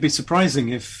would hardly be surprising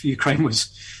if Ukraine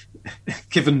was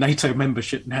given NATO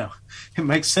membership now. It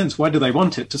makes sense. Why do they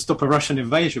want it? To stop a Russian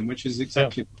invasion, which is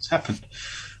exactly what's happened.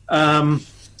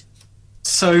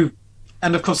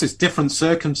 And of course, it's different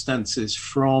circumstances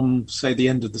from, say, the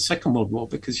end of the Second World War,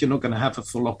 because you're not going to have a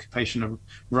full occupation of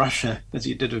Russia as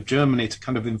you did of Germany to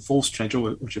kind of enforce change,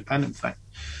 or Japan, in fact.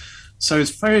 So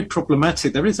it's very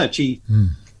problematic. There is actually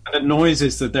an kind of noise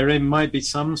is that there might be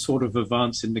some sort of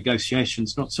advance in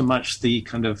negotiations, not so much the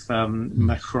kind of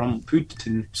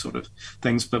Macron-Putin sort of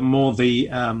things, but more the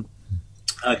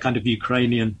kind of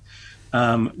Ukrainian,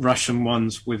 Russian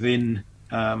ones within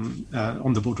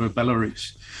on the border of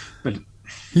Belarus. But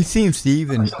he seems to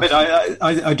even. But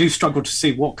I do struggle to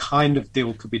see what kind of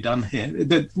deal could be done here.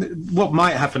 What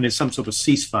might happen is some sort of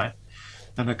ceasefire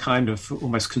and a kind of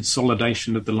almost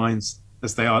consolidation of the lines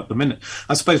as they are at the minute.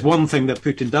 I suppose one thing that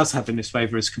Putin does have in his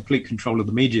favour is complete control of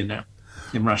the media now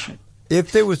in Russia.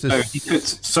 If there was a... So he could,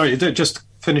 sorry, just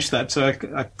finish that. So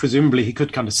presumably he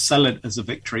could kind of sell it as a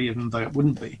victory, even though it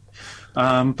wouldn't be.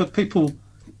 But people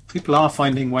are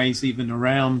finding ways even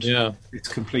around its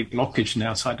complete blockage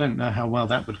now, so I don't know how well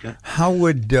that would go.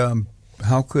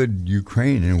 How could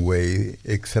Ukraine, in a way,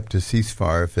 accept a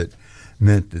ceasefire if it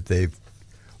meant that they've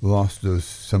lost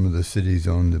some of the cities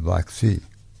on the Black Sea?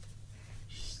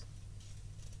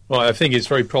 Well, I think it's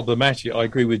very problematic. I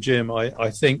agree with Jim. I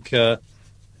think I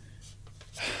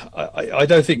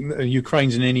don't think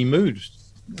Ukraine's in any mood.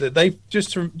 They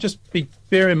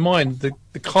bear in mind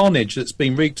the carnage that's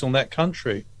been wreaked on that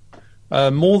country.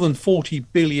 More than $40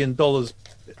 billion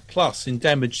plus in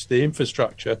damage to the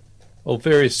infrastructure of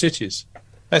various cities.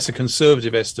 That's a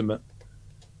conservative estimate.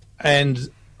 And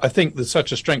I think there's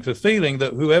such a strength of feeling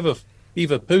that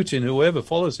either Putin, whoever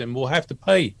follows him, will have to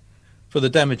pay for the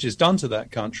damages done to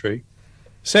that country.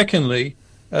 Secondly,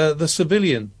 the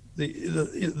civilian,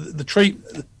 the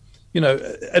treatment,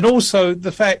 and also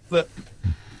the fact that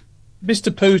Mr.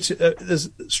 Putin, there's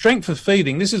strength of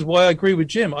feeling. This is why I agree with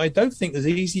Jim. I don't think there's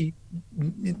an easy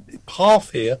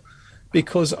path here,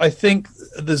 because I think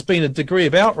there's been a degree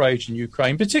of outrage in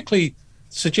Ukraine, particularly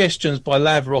suggestions by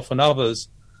Lavrov and others,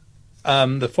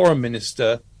 the foreign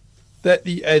minister,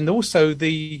 and also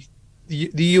the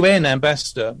UN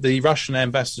ambassador, the Russian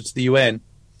ambassador to the UN,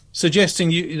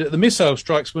 suggesting that the missile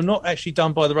strikes were not actually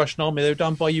done by the Russian army, they were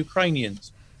done by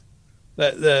Ukrainians.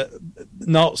 That the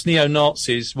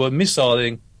neo-Nazis were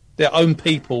missiling their own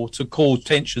people to cause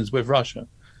tensions with Russia.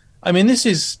 I mean, this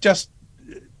is just,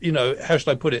 how should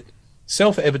I put it,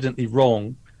 self-evidently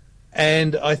wrong.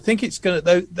 And I think it's going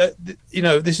to,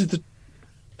 this is the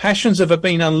passions that have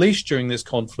been unleashed during this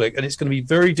conflict, and it's going to be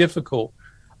very difficult.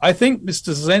 I think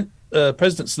President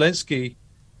Zelensky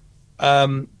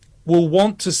will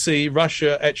want to see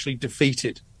Russia actually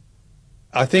defeated.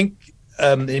 I think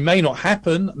it may not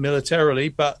happen militarily,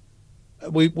 but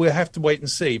we'll have to wait and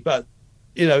see. But,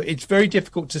 it's very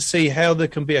difficult to see how there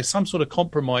can be some sort of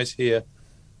compromise here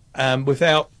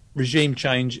without regime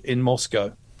change in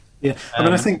Moscow. Yeah,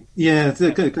 I think,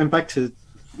 going back to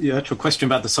your actual question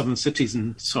about the southern cities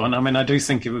and so on, I do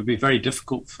think it would be very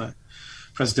difficult for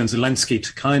President Zelensky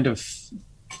to kind of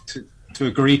to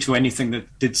agree to anything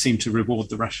that did seem to reward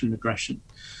the Russian aggression,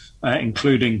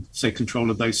 including, say, control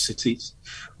of those cities.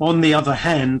 On the other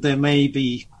hand, there may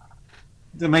be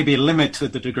a limit to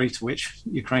the degree to which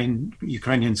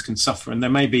Ukrainians can suffer, and there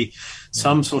may be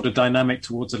some sort of dynamic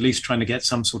towards at least trying to get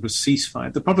some sort of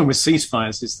ceasefire. The problem with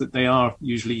ceasefires is that they are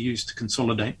usually used to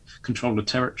consolidate control of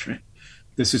territory.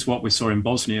 This is what we saw in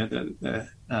Bosnia.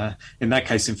 In that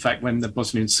case, in fact, when the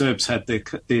Bosnian Serbs had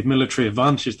the military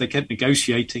advantage, they kept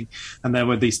negotiating, and there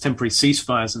were these temporary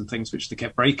ceasefires and things which they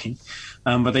kept breaking.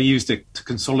 But they used it to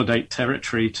consolidate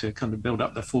territory, to kind of build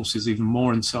up their forces even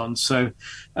more and so on. So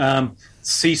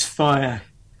ceasefire,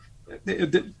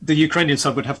 the Ukrainian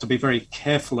side would have to be very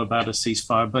careful about a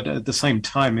ceasefire. But at the same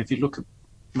time, if you look at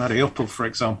Mariupol, for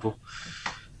example,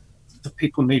 the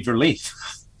people need relief.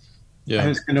 Yeah.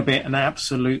 It's going to be an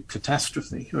absolute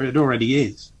catastrophe, or it already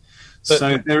is. But,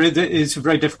 so there is a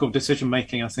very difficult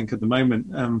decision-making, I think, at the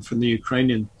moment from the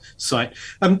Ukrainian side.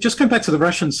 Just going back to the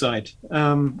Russian side,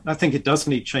 I think it does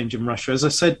need change in Russia. As I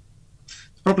said,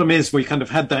 the problem is we kind of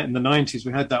had that in the 90s.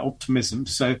 We had that optimism.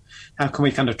 So how can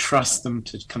we kind of trust them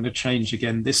to kind of change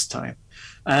again this time?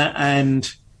 And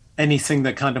anything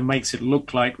that kind of makes it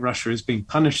look like Russia is being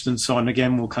punished and so on,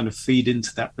 again, will kind of feed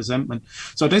into that resentment.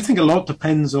 So I don't think a lot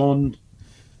depends on,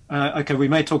 we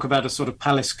may talk about a sort of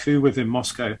palace coup within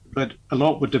Moscow, but a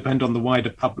lot would depend on the wider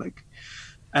public.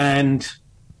 And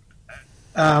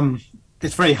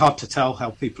it's very hard to tell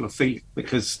how people are feeling,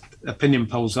 because opinion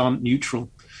polls aren't neutral.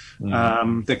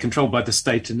 They're controlled by the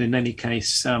state, and in any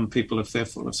case, people are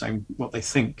fearful of saying what they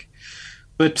think.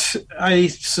 But I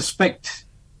suspect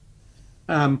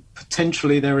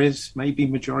potentially there is maybe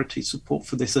majority support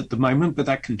for this at the moment, but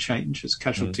that can change as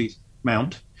casualties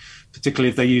mount, particularly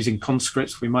if they're using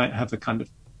conscripts. We might have a kind of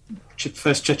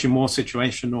first Chechen War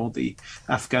situation, or the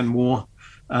Afghan War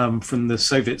from the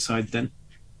Soviet side then.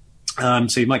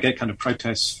 So you might get kind of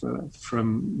protests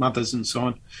from mothers and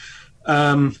so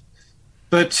on.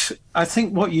 But I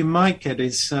think what you might get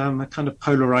is a kind of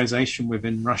polarization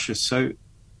within Russia. So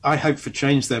I hope for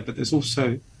change there, but there's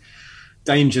also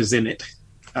dangers in it.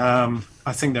 I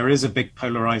think there is a big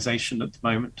polarization at the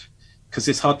moment because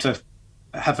it's hard to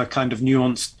have a kind of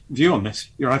nuanced view on this.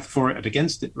 You're either for it or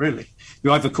against it, really.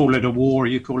 You either call it a war or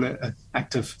you call it an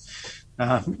act of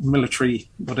military,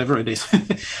 whatever it is.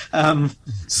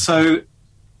 So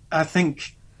I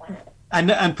think, and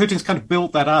Putin's kind of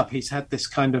built that up. He's had this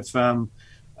kind of,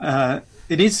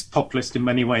 it is populist in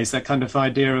many ways, that kind of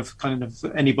idea of kind of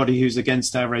anybody who's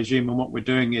against our regime and what we're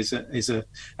doing is a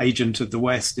agent of the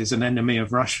West, is an enemy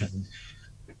of Russia.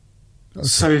 Okay.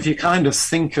 So if you kind of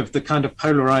think of the kind of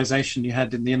polarization you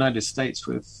had in the United States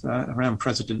with around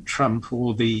President Trump,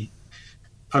 or the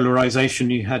polarization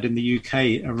you had in the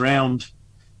UK around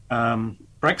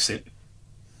Brexit,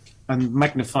 and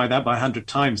magnify that by 100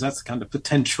 times, that's the kind of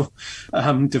potential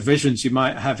divisions you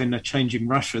might have in a changing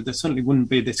Russia. There certainly wouldn't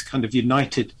be this kind of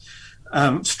united,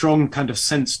 strong kind of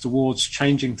sense towards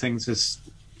changing things as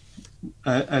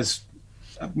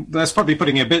that's probably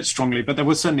putting it a bit strongly, but there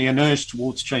was certainly an urge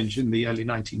towards change in the early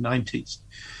 1990s.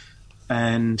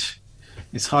 And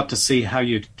it's hard to see how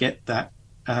you'd get that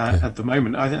at the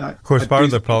moment. Of course, part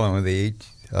of the problem with the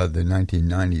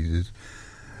 1990s is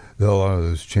that a lot of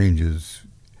those changes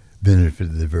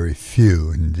benefited the very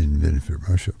few and didn't benefit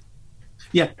Russia.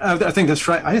 Yeah, I think that's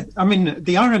right. I mean,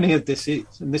 the irony of this is,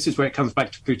 and this is where it comes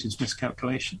back to Putin's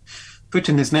miscalculation,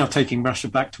 Putin is now taking Russia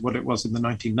back to what it was in the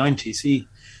 1990s. He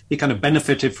kind of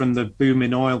benefited from the boom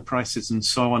in oil prices and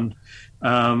so on.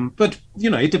 But,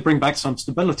 he did bring back some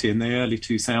stability in the early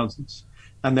 2000s.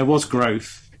 And there was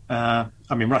growth.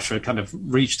 Russia kind of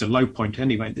reached a low point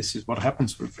anyway. This is what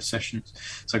happens with recessions.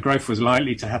 So growth was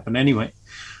likely to happen anyway.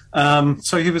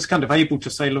 So he was kind of able to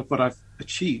say, look what I've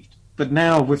achieved. But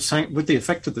now with the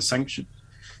effect of the sanctions,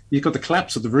 you've got the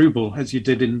collapse of the ruble as you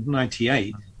did in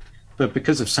 98. But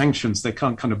because of sanctions, they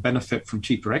can't kind of benefit from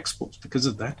cheaper exports because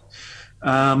of that.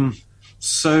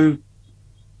 So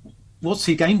what's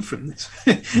he gained from this?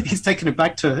 He's taken it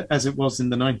back to as it was in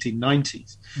the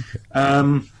 1990s.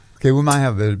 Okay, we might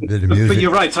have a bit of music. But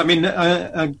you're right. I mean,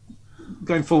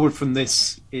 going forward from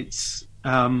this, it's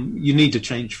you need to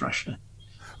change Russia.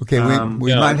 Okay,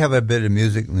 we might have a bit of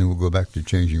music, and then we'll go back to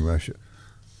changing Russia.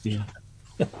 Yeah.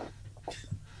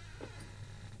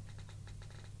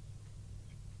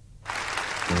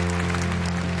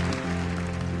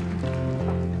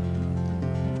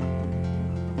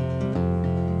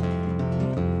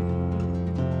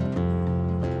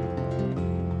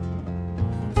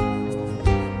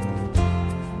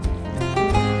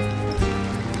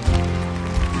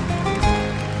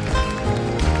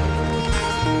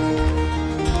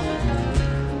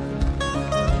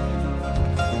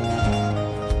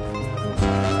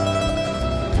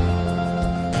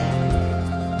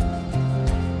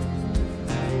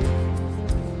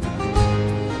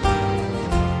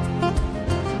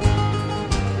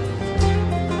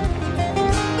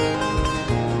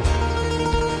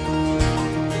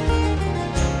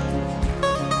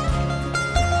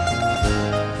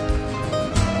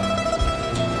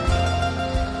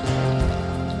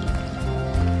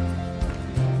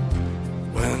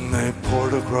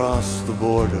 Across the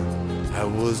border, I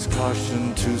was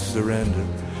cautioned to surrender.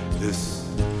 This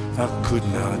I could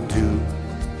not do.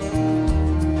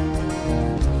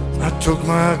 I took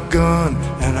my gun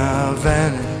and I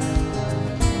vanished.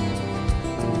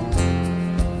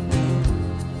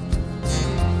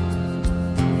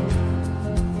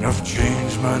 I've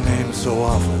changed my name so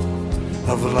often,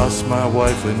 I've lost my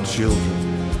wife and children.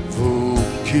 Vous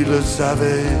qui le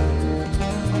savez,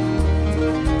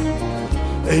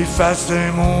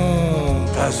 effacez mon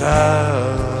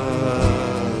passage.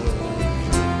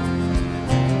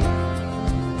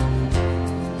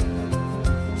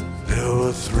 There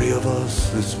were 3 of us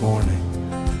this morning.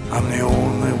 I'm the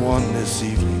only one this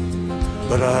evening,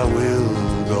 but I will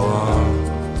go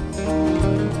on.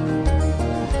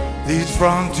 These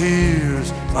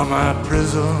frontiers are my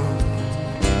prison.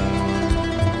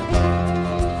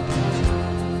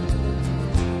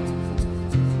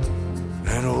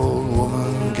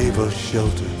 Us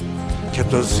shelter,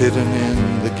 kept us hidden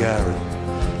in the garret.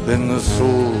 Then the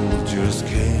soldiers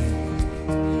came.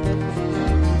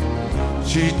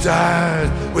 She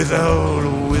died without a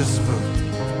whisper.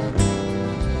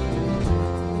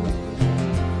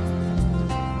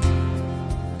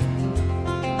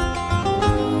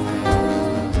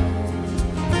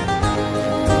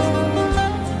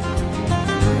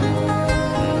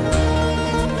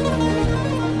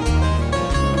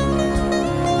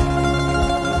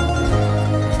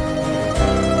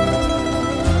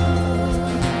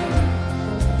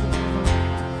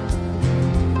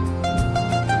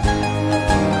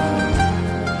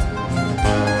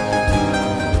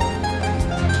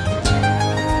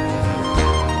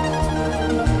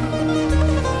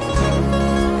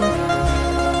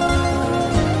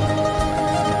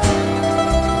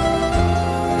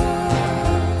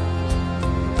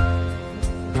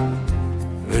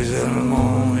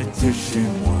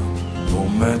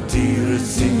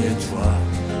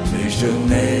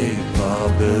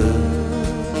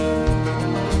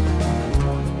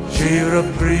 j'ai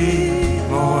repris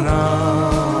mon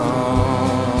âme.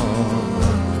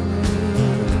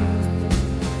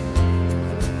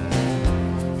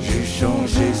 J'ai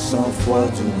changé 100 fois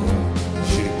tout le monde,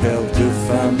 j'ai perdu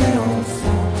femme et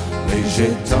enfant, mais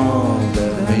j'ai tant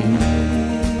d'amis.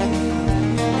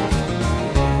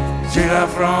 J'ai la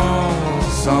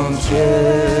France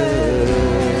entière.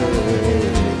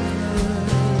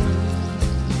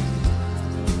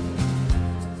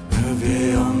 Un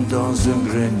vieil homme dans un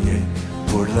grenier,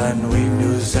 pour la nuit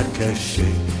nous a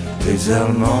cachés, les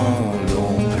Allemands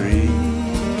l'ont pris.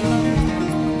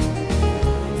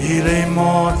 Il est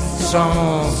mort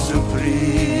sans surprise.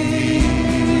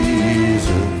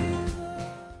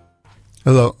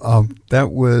 Hello,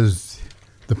 that was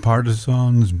The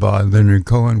Partisans by Leonard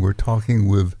Cohen. We're talking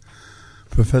with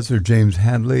Professor James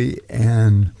Headley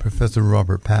and Professor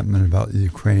Robert Patman about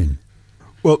Ukraine.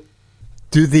 Well,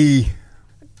 do the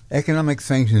economic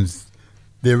sanctions,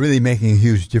 they're really making a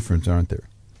huge difference, aren't they?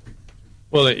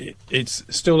 Well, it's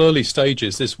still early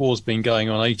stages. This war's been going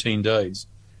on 18 days.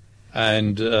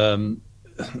 And, as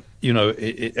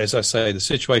I say, the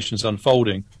situation's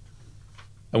unfolding.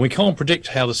 And we can't predict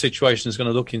how the situation is going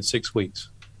to look in 6 weeks.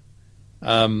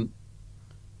 As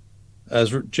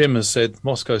Jim has said,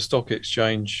 Moscow Stock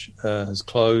Exchange has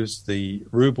closed. The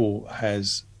ruble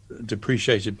has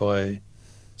depreciated by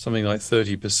something like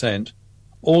 30%.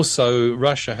 Also,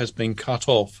 Russia has been cut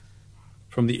off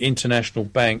from the international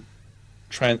bank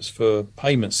transfer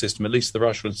payment system, at least the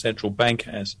Russian central bank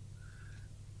has,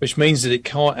 which means that it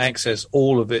can't access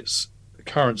all of its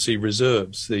currency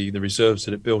reserves, the reserves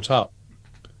that it built up.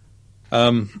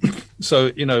 I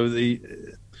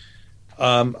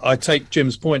take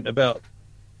Jim's point about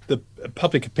the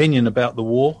public opinion about the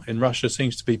war in Russia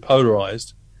seems to be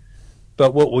polarized.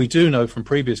 But what we do know from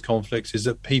previous conflicts is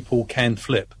that people can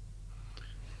flip.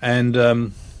 And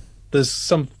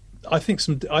there's I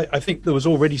think there was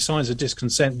already signs of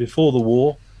discontent before the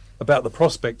war about the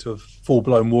prospect of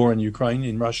full-blown war in Ukraine,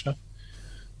 in Russia.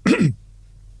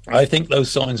 I think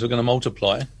those signs are going to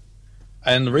multiply.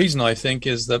 And the reason I think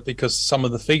is that because some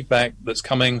of the feedback that's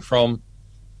coming from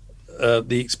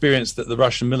the experience that the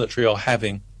Russian military are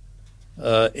having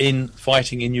in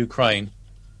fighting in Ukraine,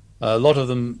 a lot of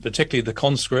them, particularly the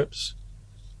conscripts,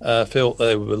 felt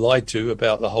they were lied to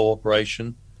about the whole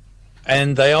operation.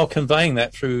 And they are conveying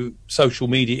that through social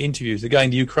media interviews. Again,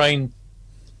 the Ukrainian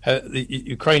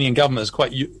government is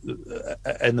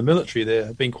and the military there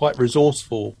have been quite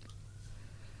resourceful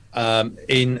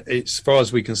in, as far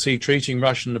as we can see, treating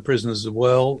Russian prisoners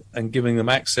well and giving them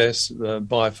access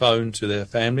by phone to their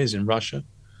families in Russia.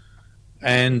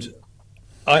 And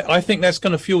I think that's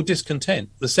going to fuel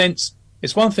discontent. The sense,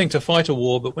 it's one thing to fight a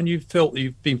war, but when you felt that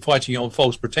you've been fighting it on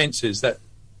false pretenses, that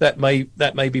may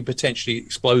be potentially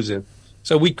explosive.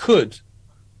 So we could,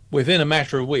 within a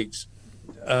matter of weeks,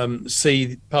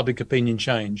 see public opinion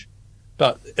change.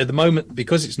 But at the moment,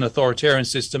 because it's an authoritarian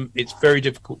system, it's very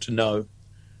difficult to know.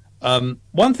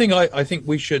 One thing I think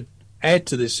we should add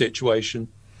to this situation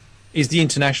is the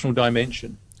international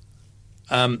dimension.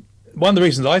 One of the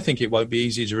reasons I think it won't be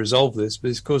easy to resolve this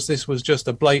is because this was just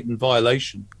a blatant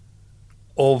violation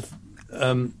of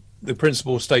the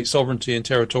principle of state sovereignty and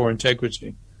territorial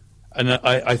integrity. And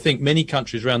I think many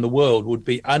countries around the world would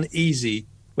be uneasy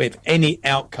with any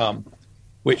outcome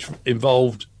which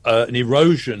involved a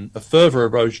further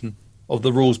erosion of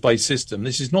the rules-based system.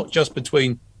 This is not just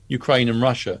between Ukraine and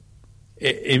Russia.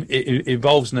 It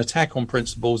involves an attack on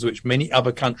principles which many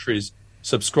other countries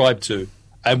subscribe to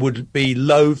and would be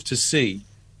loath to see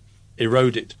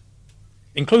eroded,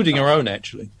 including our own,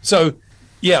 actually. So,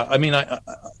 yeah, I mean,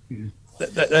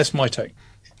 that's my take.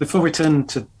 Before we turn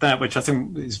to that, which I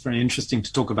think is very interesting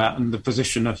to talk about, and the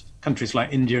position of countries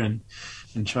like India and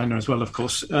China as well, of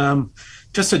course,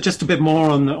 just a bit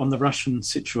more on the Russian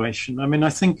situation. I mean,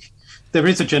 I think there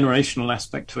is a generational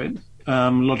aspect to it. A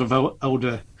lot of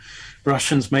older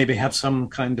Russians maybe have some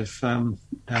kind of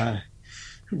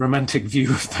romantic view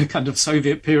of the kind of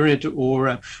Soviet period,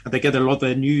 or they get a lot of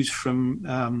their news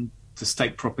from the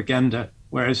state propaganda,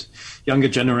 whereas younger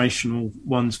generational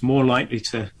ones more likely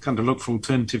to kind of look for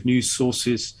alternative news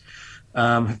sources,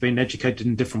 have been educated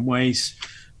in different ways.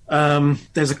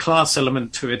 There's a class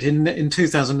element to it. In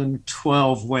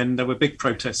 2012, when there were big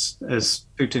protests as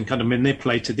Putin kind of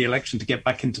manipulated the election to get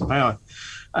back into power,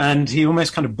 and he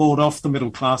almost kind of bought off the middle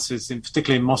classes,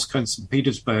 particularly in Moscow and St.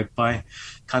 Petersburg, by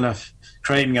kind of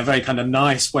creating a very kind of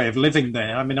nice way of living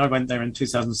there. I mean, I went there in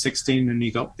 2016, and you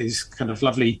got these kind of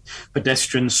lovely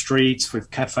pedestrian streets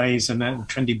with cafes and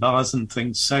trendy bars and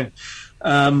things. So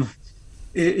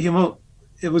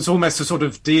it was almost a sort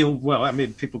of deal. Well, I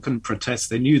mean, people couldn't protest;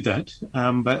 they knew that,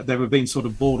 but they were being sort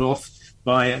of bought off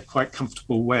by a quite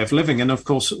comfortable way of living, and of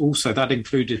course, also that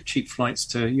included cheap flights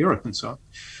to Europe and so on.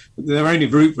 Their only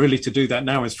route really to do that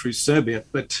now is through Serbia.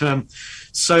 But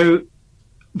so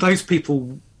those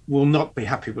people will not be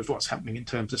happy with what's happening in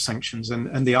terms of sanctions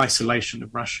and the isolation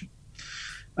of Russia.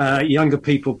 Younger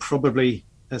people probably,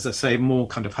 as I say, more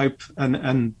kind of hope,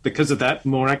 and because of that,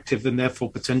 more active and therefore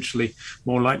potentially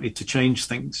more likely to change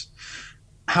things.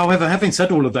 However, having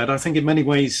said all of that, I think in many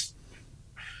ways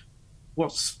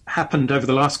what's happened over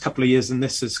the last couple of years, and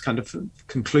this is kind of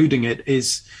concluding it,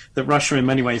 is that Russia in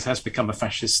many ways has become a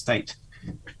fascist state.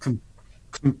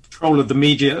 Control of the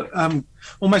media,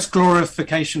 almost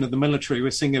glorification of the military.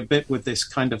 We're seeing a bit with this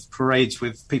kind of parades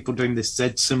with people doing this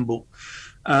Z symbol,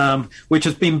 which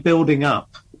has been building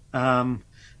up.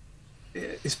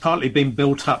 It's partly been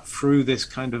built up through this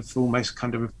kind of almost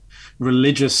kind of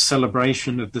religious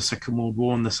celebration of the Second World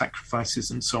War and the sacrifices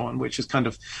and so on, which is kind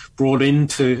of brought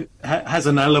into, has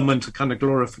an element of kind of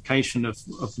glorification of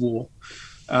war.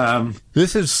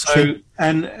 This is so,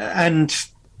 and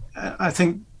I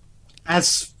think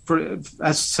as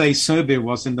say Serbia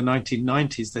was in the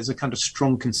 1990s, there's a kind of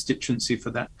strong constituency for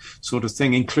that sort of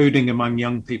thing, including among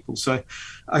young people. So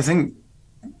I think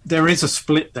there is a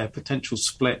split there, potential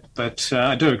split, but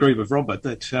I do agree with Robert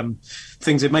that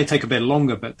things, it may take a bit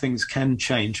longer, but things can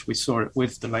change. We saw it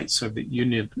with the late Soviet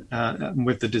Union and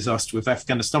with the disaster with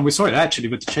Afghanistan. We saw it actually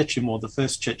with the Chechen War, the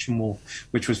first Chechen War,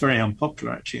 which was very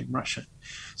unpopular actually in Russia.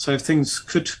 So things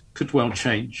could well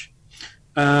change.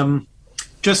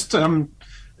 Just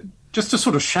to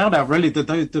sort of shout out really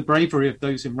the bravery of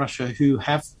those in Russia who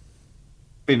have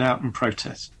been out and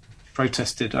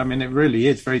protested. I mean, it really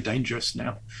is very dangerous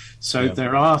now. So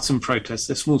there are some protests.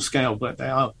 They're small scale, but they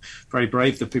are very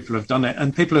brave, the people who have done it.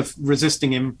 And people are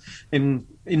resisting in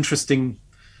interesting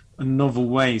and novel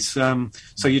ways. So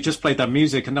you just played that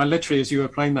music. And I literally, as you were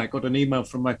playing that, got an email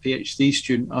from my PhD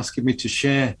student asking me to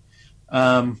share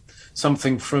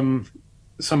something from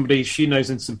somebody she knows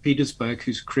in St. Petersburg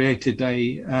who's created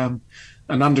an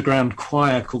underground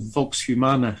choir called Vox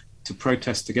Humana to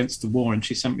protest against the war, and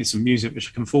she sent me some music which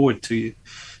I can forward to you.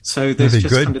 So there's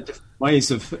just kind of different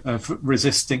ways of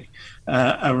resisting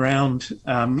around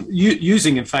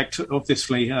using, in fact,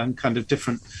 obviously kind of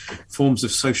different forms of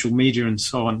social media and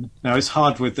so on. Now it's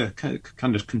hard with the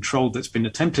kind of control that's been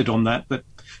attempted on that, but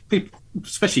people,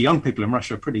 especially young people in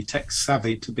Russia, are pretty tech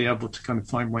savvy to be able to kind of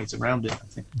find ways around it, I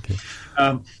think. Okay.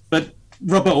 But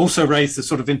Robert also raised the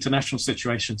sort of international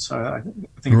situation. So I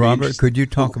think Robert, could you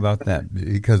talk about that?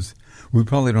 Because we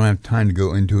probably don't have time to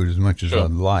go into it as much as I'd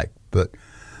like, but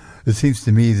it seems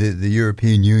to me that the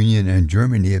European Union and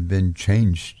Germany have been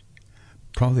changed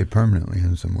probably permanently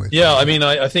in some ways. Yeah, I mean,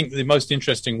 I think the most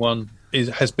interesting one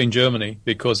has been Germany,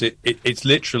 because it's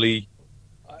literally,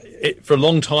 for a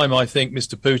long time, I think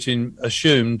Mr. Putin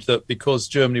assumed that because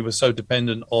Germany was so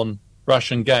dependent on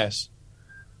Russian gas,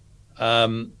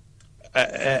 and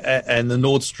the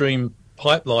Nord Stream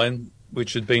pipeline,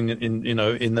 which had been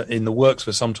in the works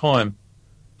for some time,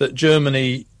 that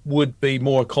Germany would be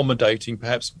more accommodating,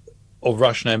 perhaps, of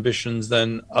Russian ambitions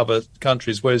than other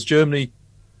countries. Whereas Germany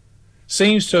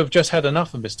seems to have just had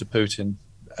enough of Mr. Putin,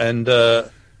 and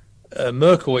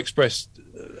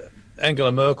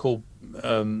Angela Merkel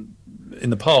in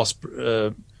the past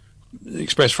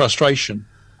expressed frustration.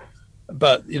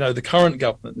 But the current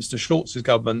government, Mr. Schulz's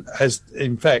government, has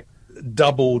in fact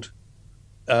doubled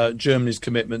Germany's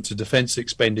commitment to defence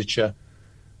expenditure,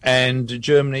 and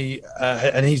Germany,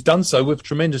 and he's done so with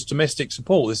tremendous domestic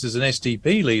support. This is an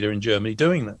SDP leader in Germany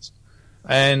doing this,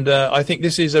 and I think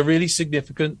this is a really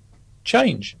significant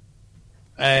change.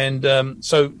 And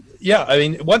so, yeah, I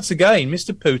mean, once again,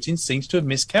 Mr. Putin seems to have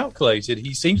miscalculated.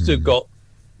 He seems to have got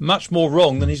much more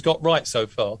wrong than he's got right so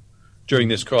far during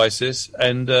this crisis,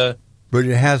 and but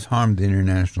it has harmed the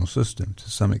international system to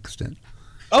some extent.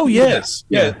 Oh, yes.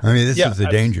 Yeah. I mean, this is a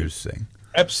dangerous thing.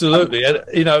 Absolutely. And,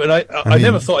 and I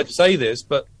never thought I'd say this,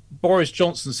 but Boris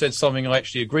Johnson said something I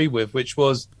actually agree with, which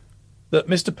was that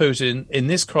Mr. Putin in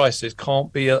this crisis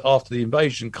can't be after the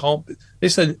invasion.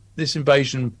 This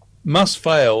invasion must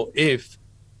fail if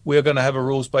we're going to have a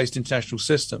rules-based international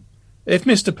system. If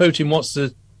Mr. Putin wants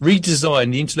to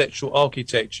redesign the intellectual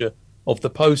architecture of the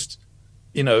post-Cold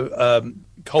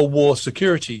War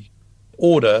security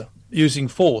order using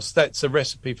force, that's a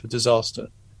recipe for disaster.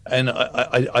 And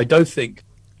I don't think,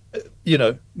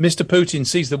 Mr. Putin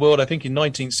sees the world, I think, in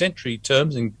 19th century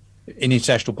terms in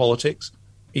international politics.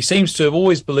 He seems to have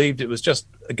always believed it was just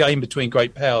a game between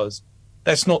great powers.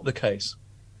 That's not the case.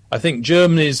 I think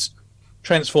Germany's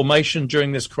transformation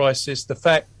during this crisis, the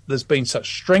fact there's been such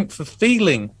strength of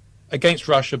feeling against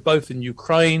Russia, both in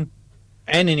Ukraine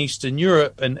and in Eastern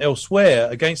Europe and elsewhere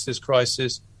against this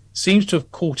crisis, seems to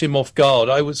have caught him off guard.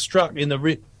 I was struck in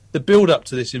the build-up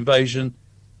to this invasion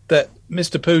that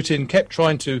Mr. Putin kept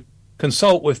trying to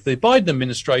consult with the Biden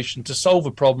administration to solve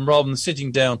a problem rather than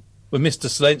sitting down with Mr.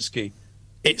 Zelensky.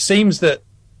 It seems that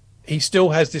he still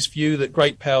has this view that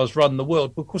great powers run the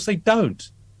world, but of course they don't.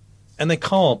 And they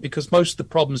can't, because most of the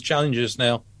problems, challenges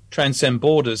now transcend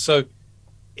borders. So,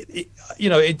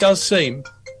 it does seem,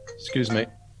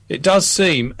 it does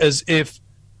seem as if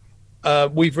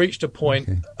we've reached a point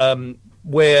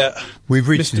where we've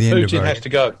reached Mr. the Putin end of has to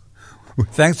go.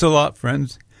 Thanks a lot,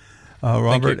 friends.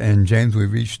 Robert and James,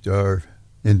 we've reached our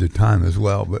end of time as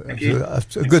well. But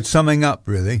it's a good summing up,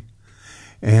 really.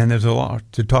 And there's a lot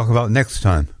to talk about next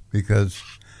time because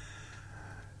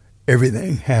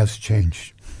everything has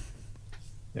changed.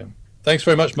 Yeah. Thanks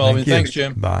very much, Marvin. Thanks,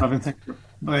 Jim. Bye. Marvin, thank you.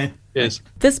 Bye. Yes.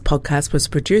 This podcast was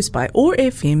produced by OAR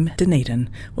FM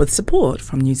Dunedin with support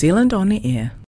from New Zealand On the Air.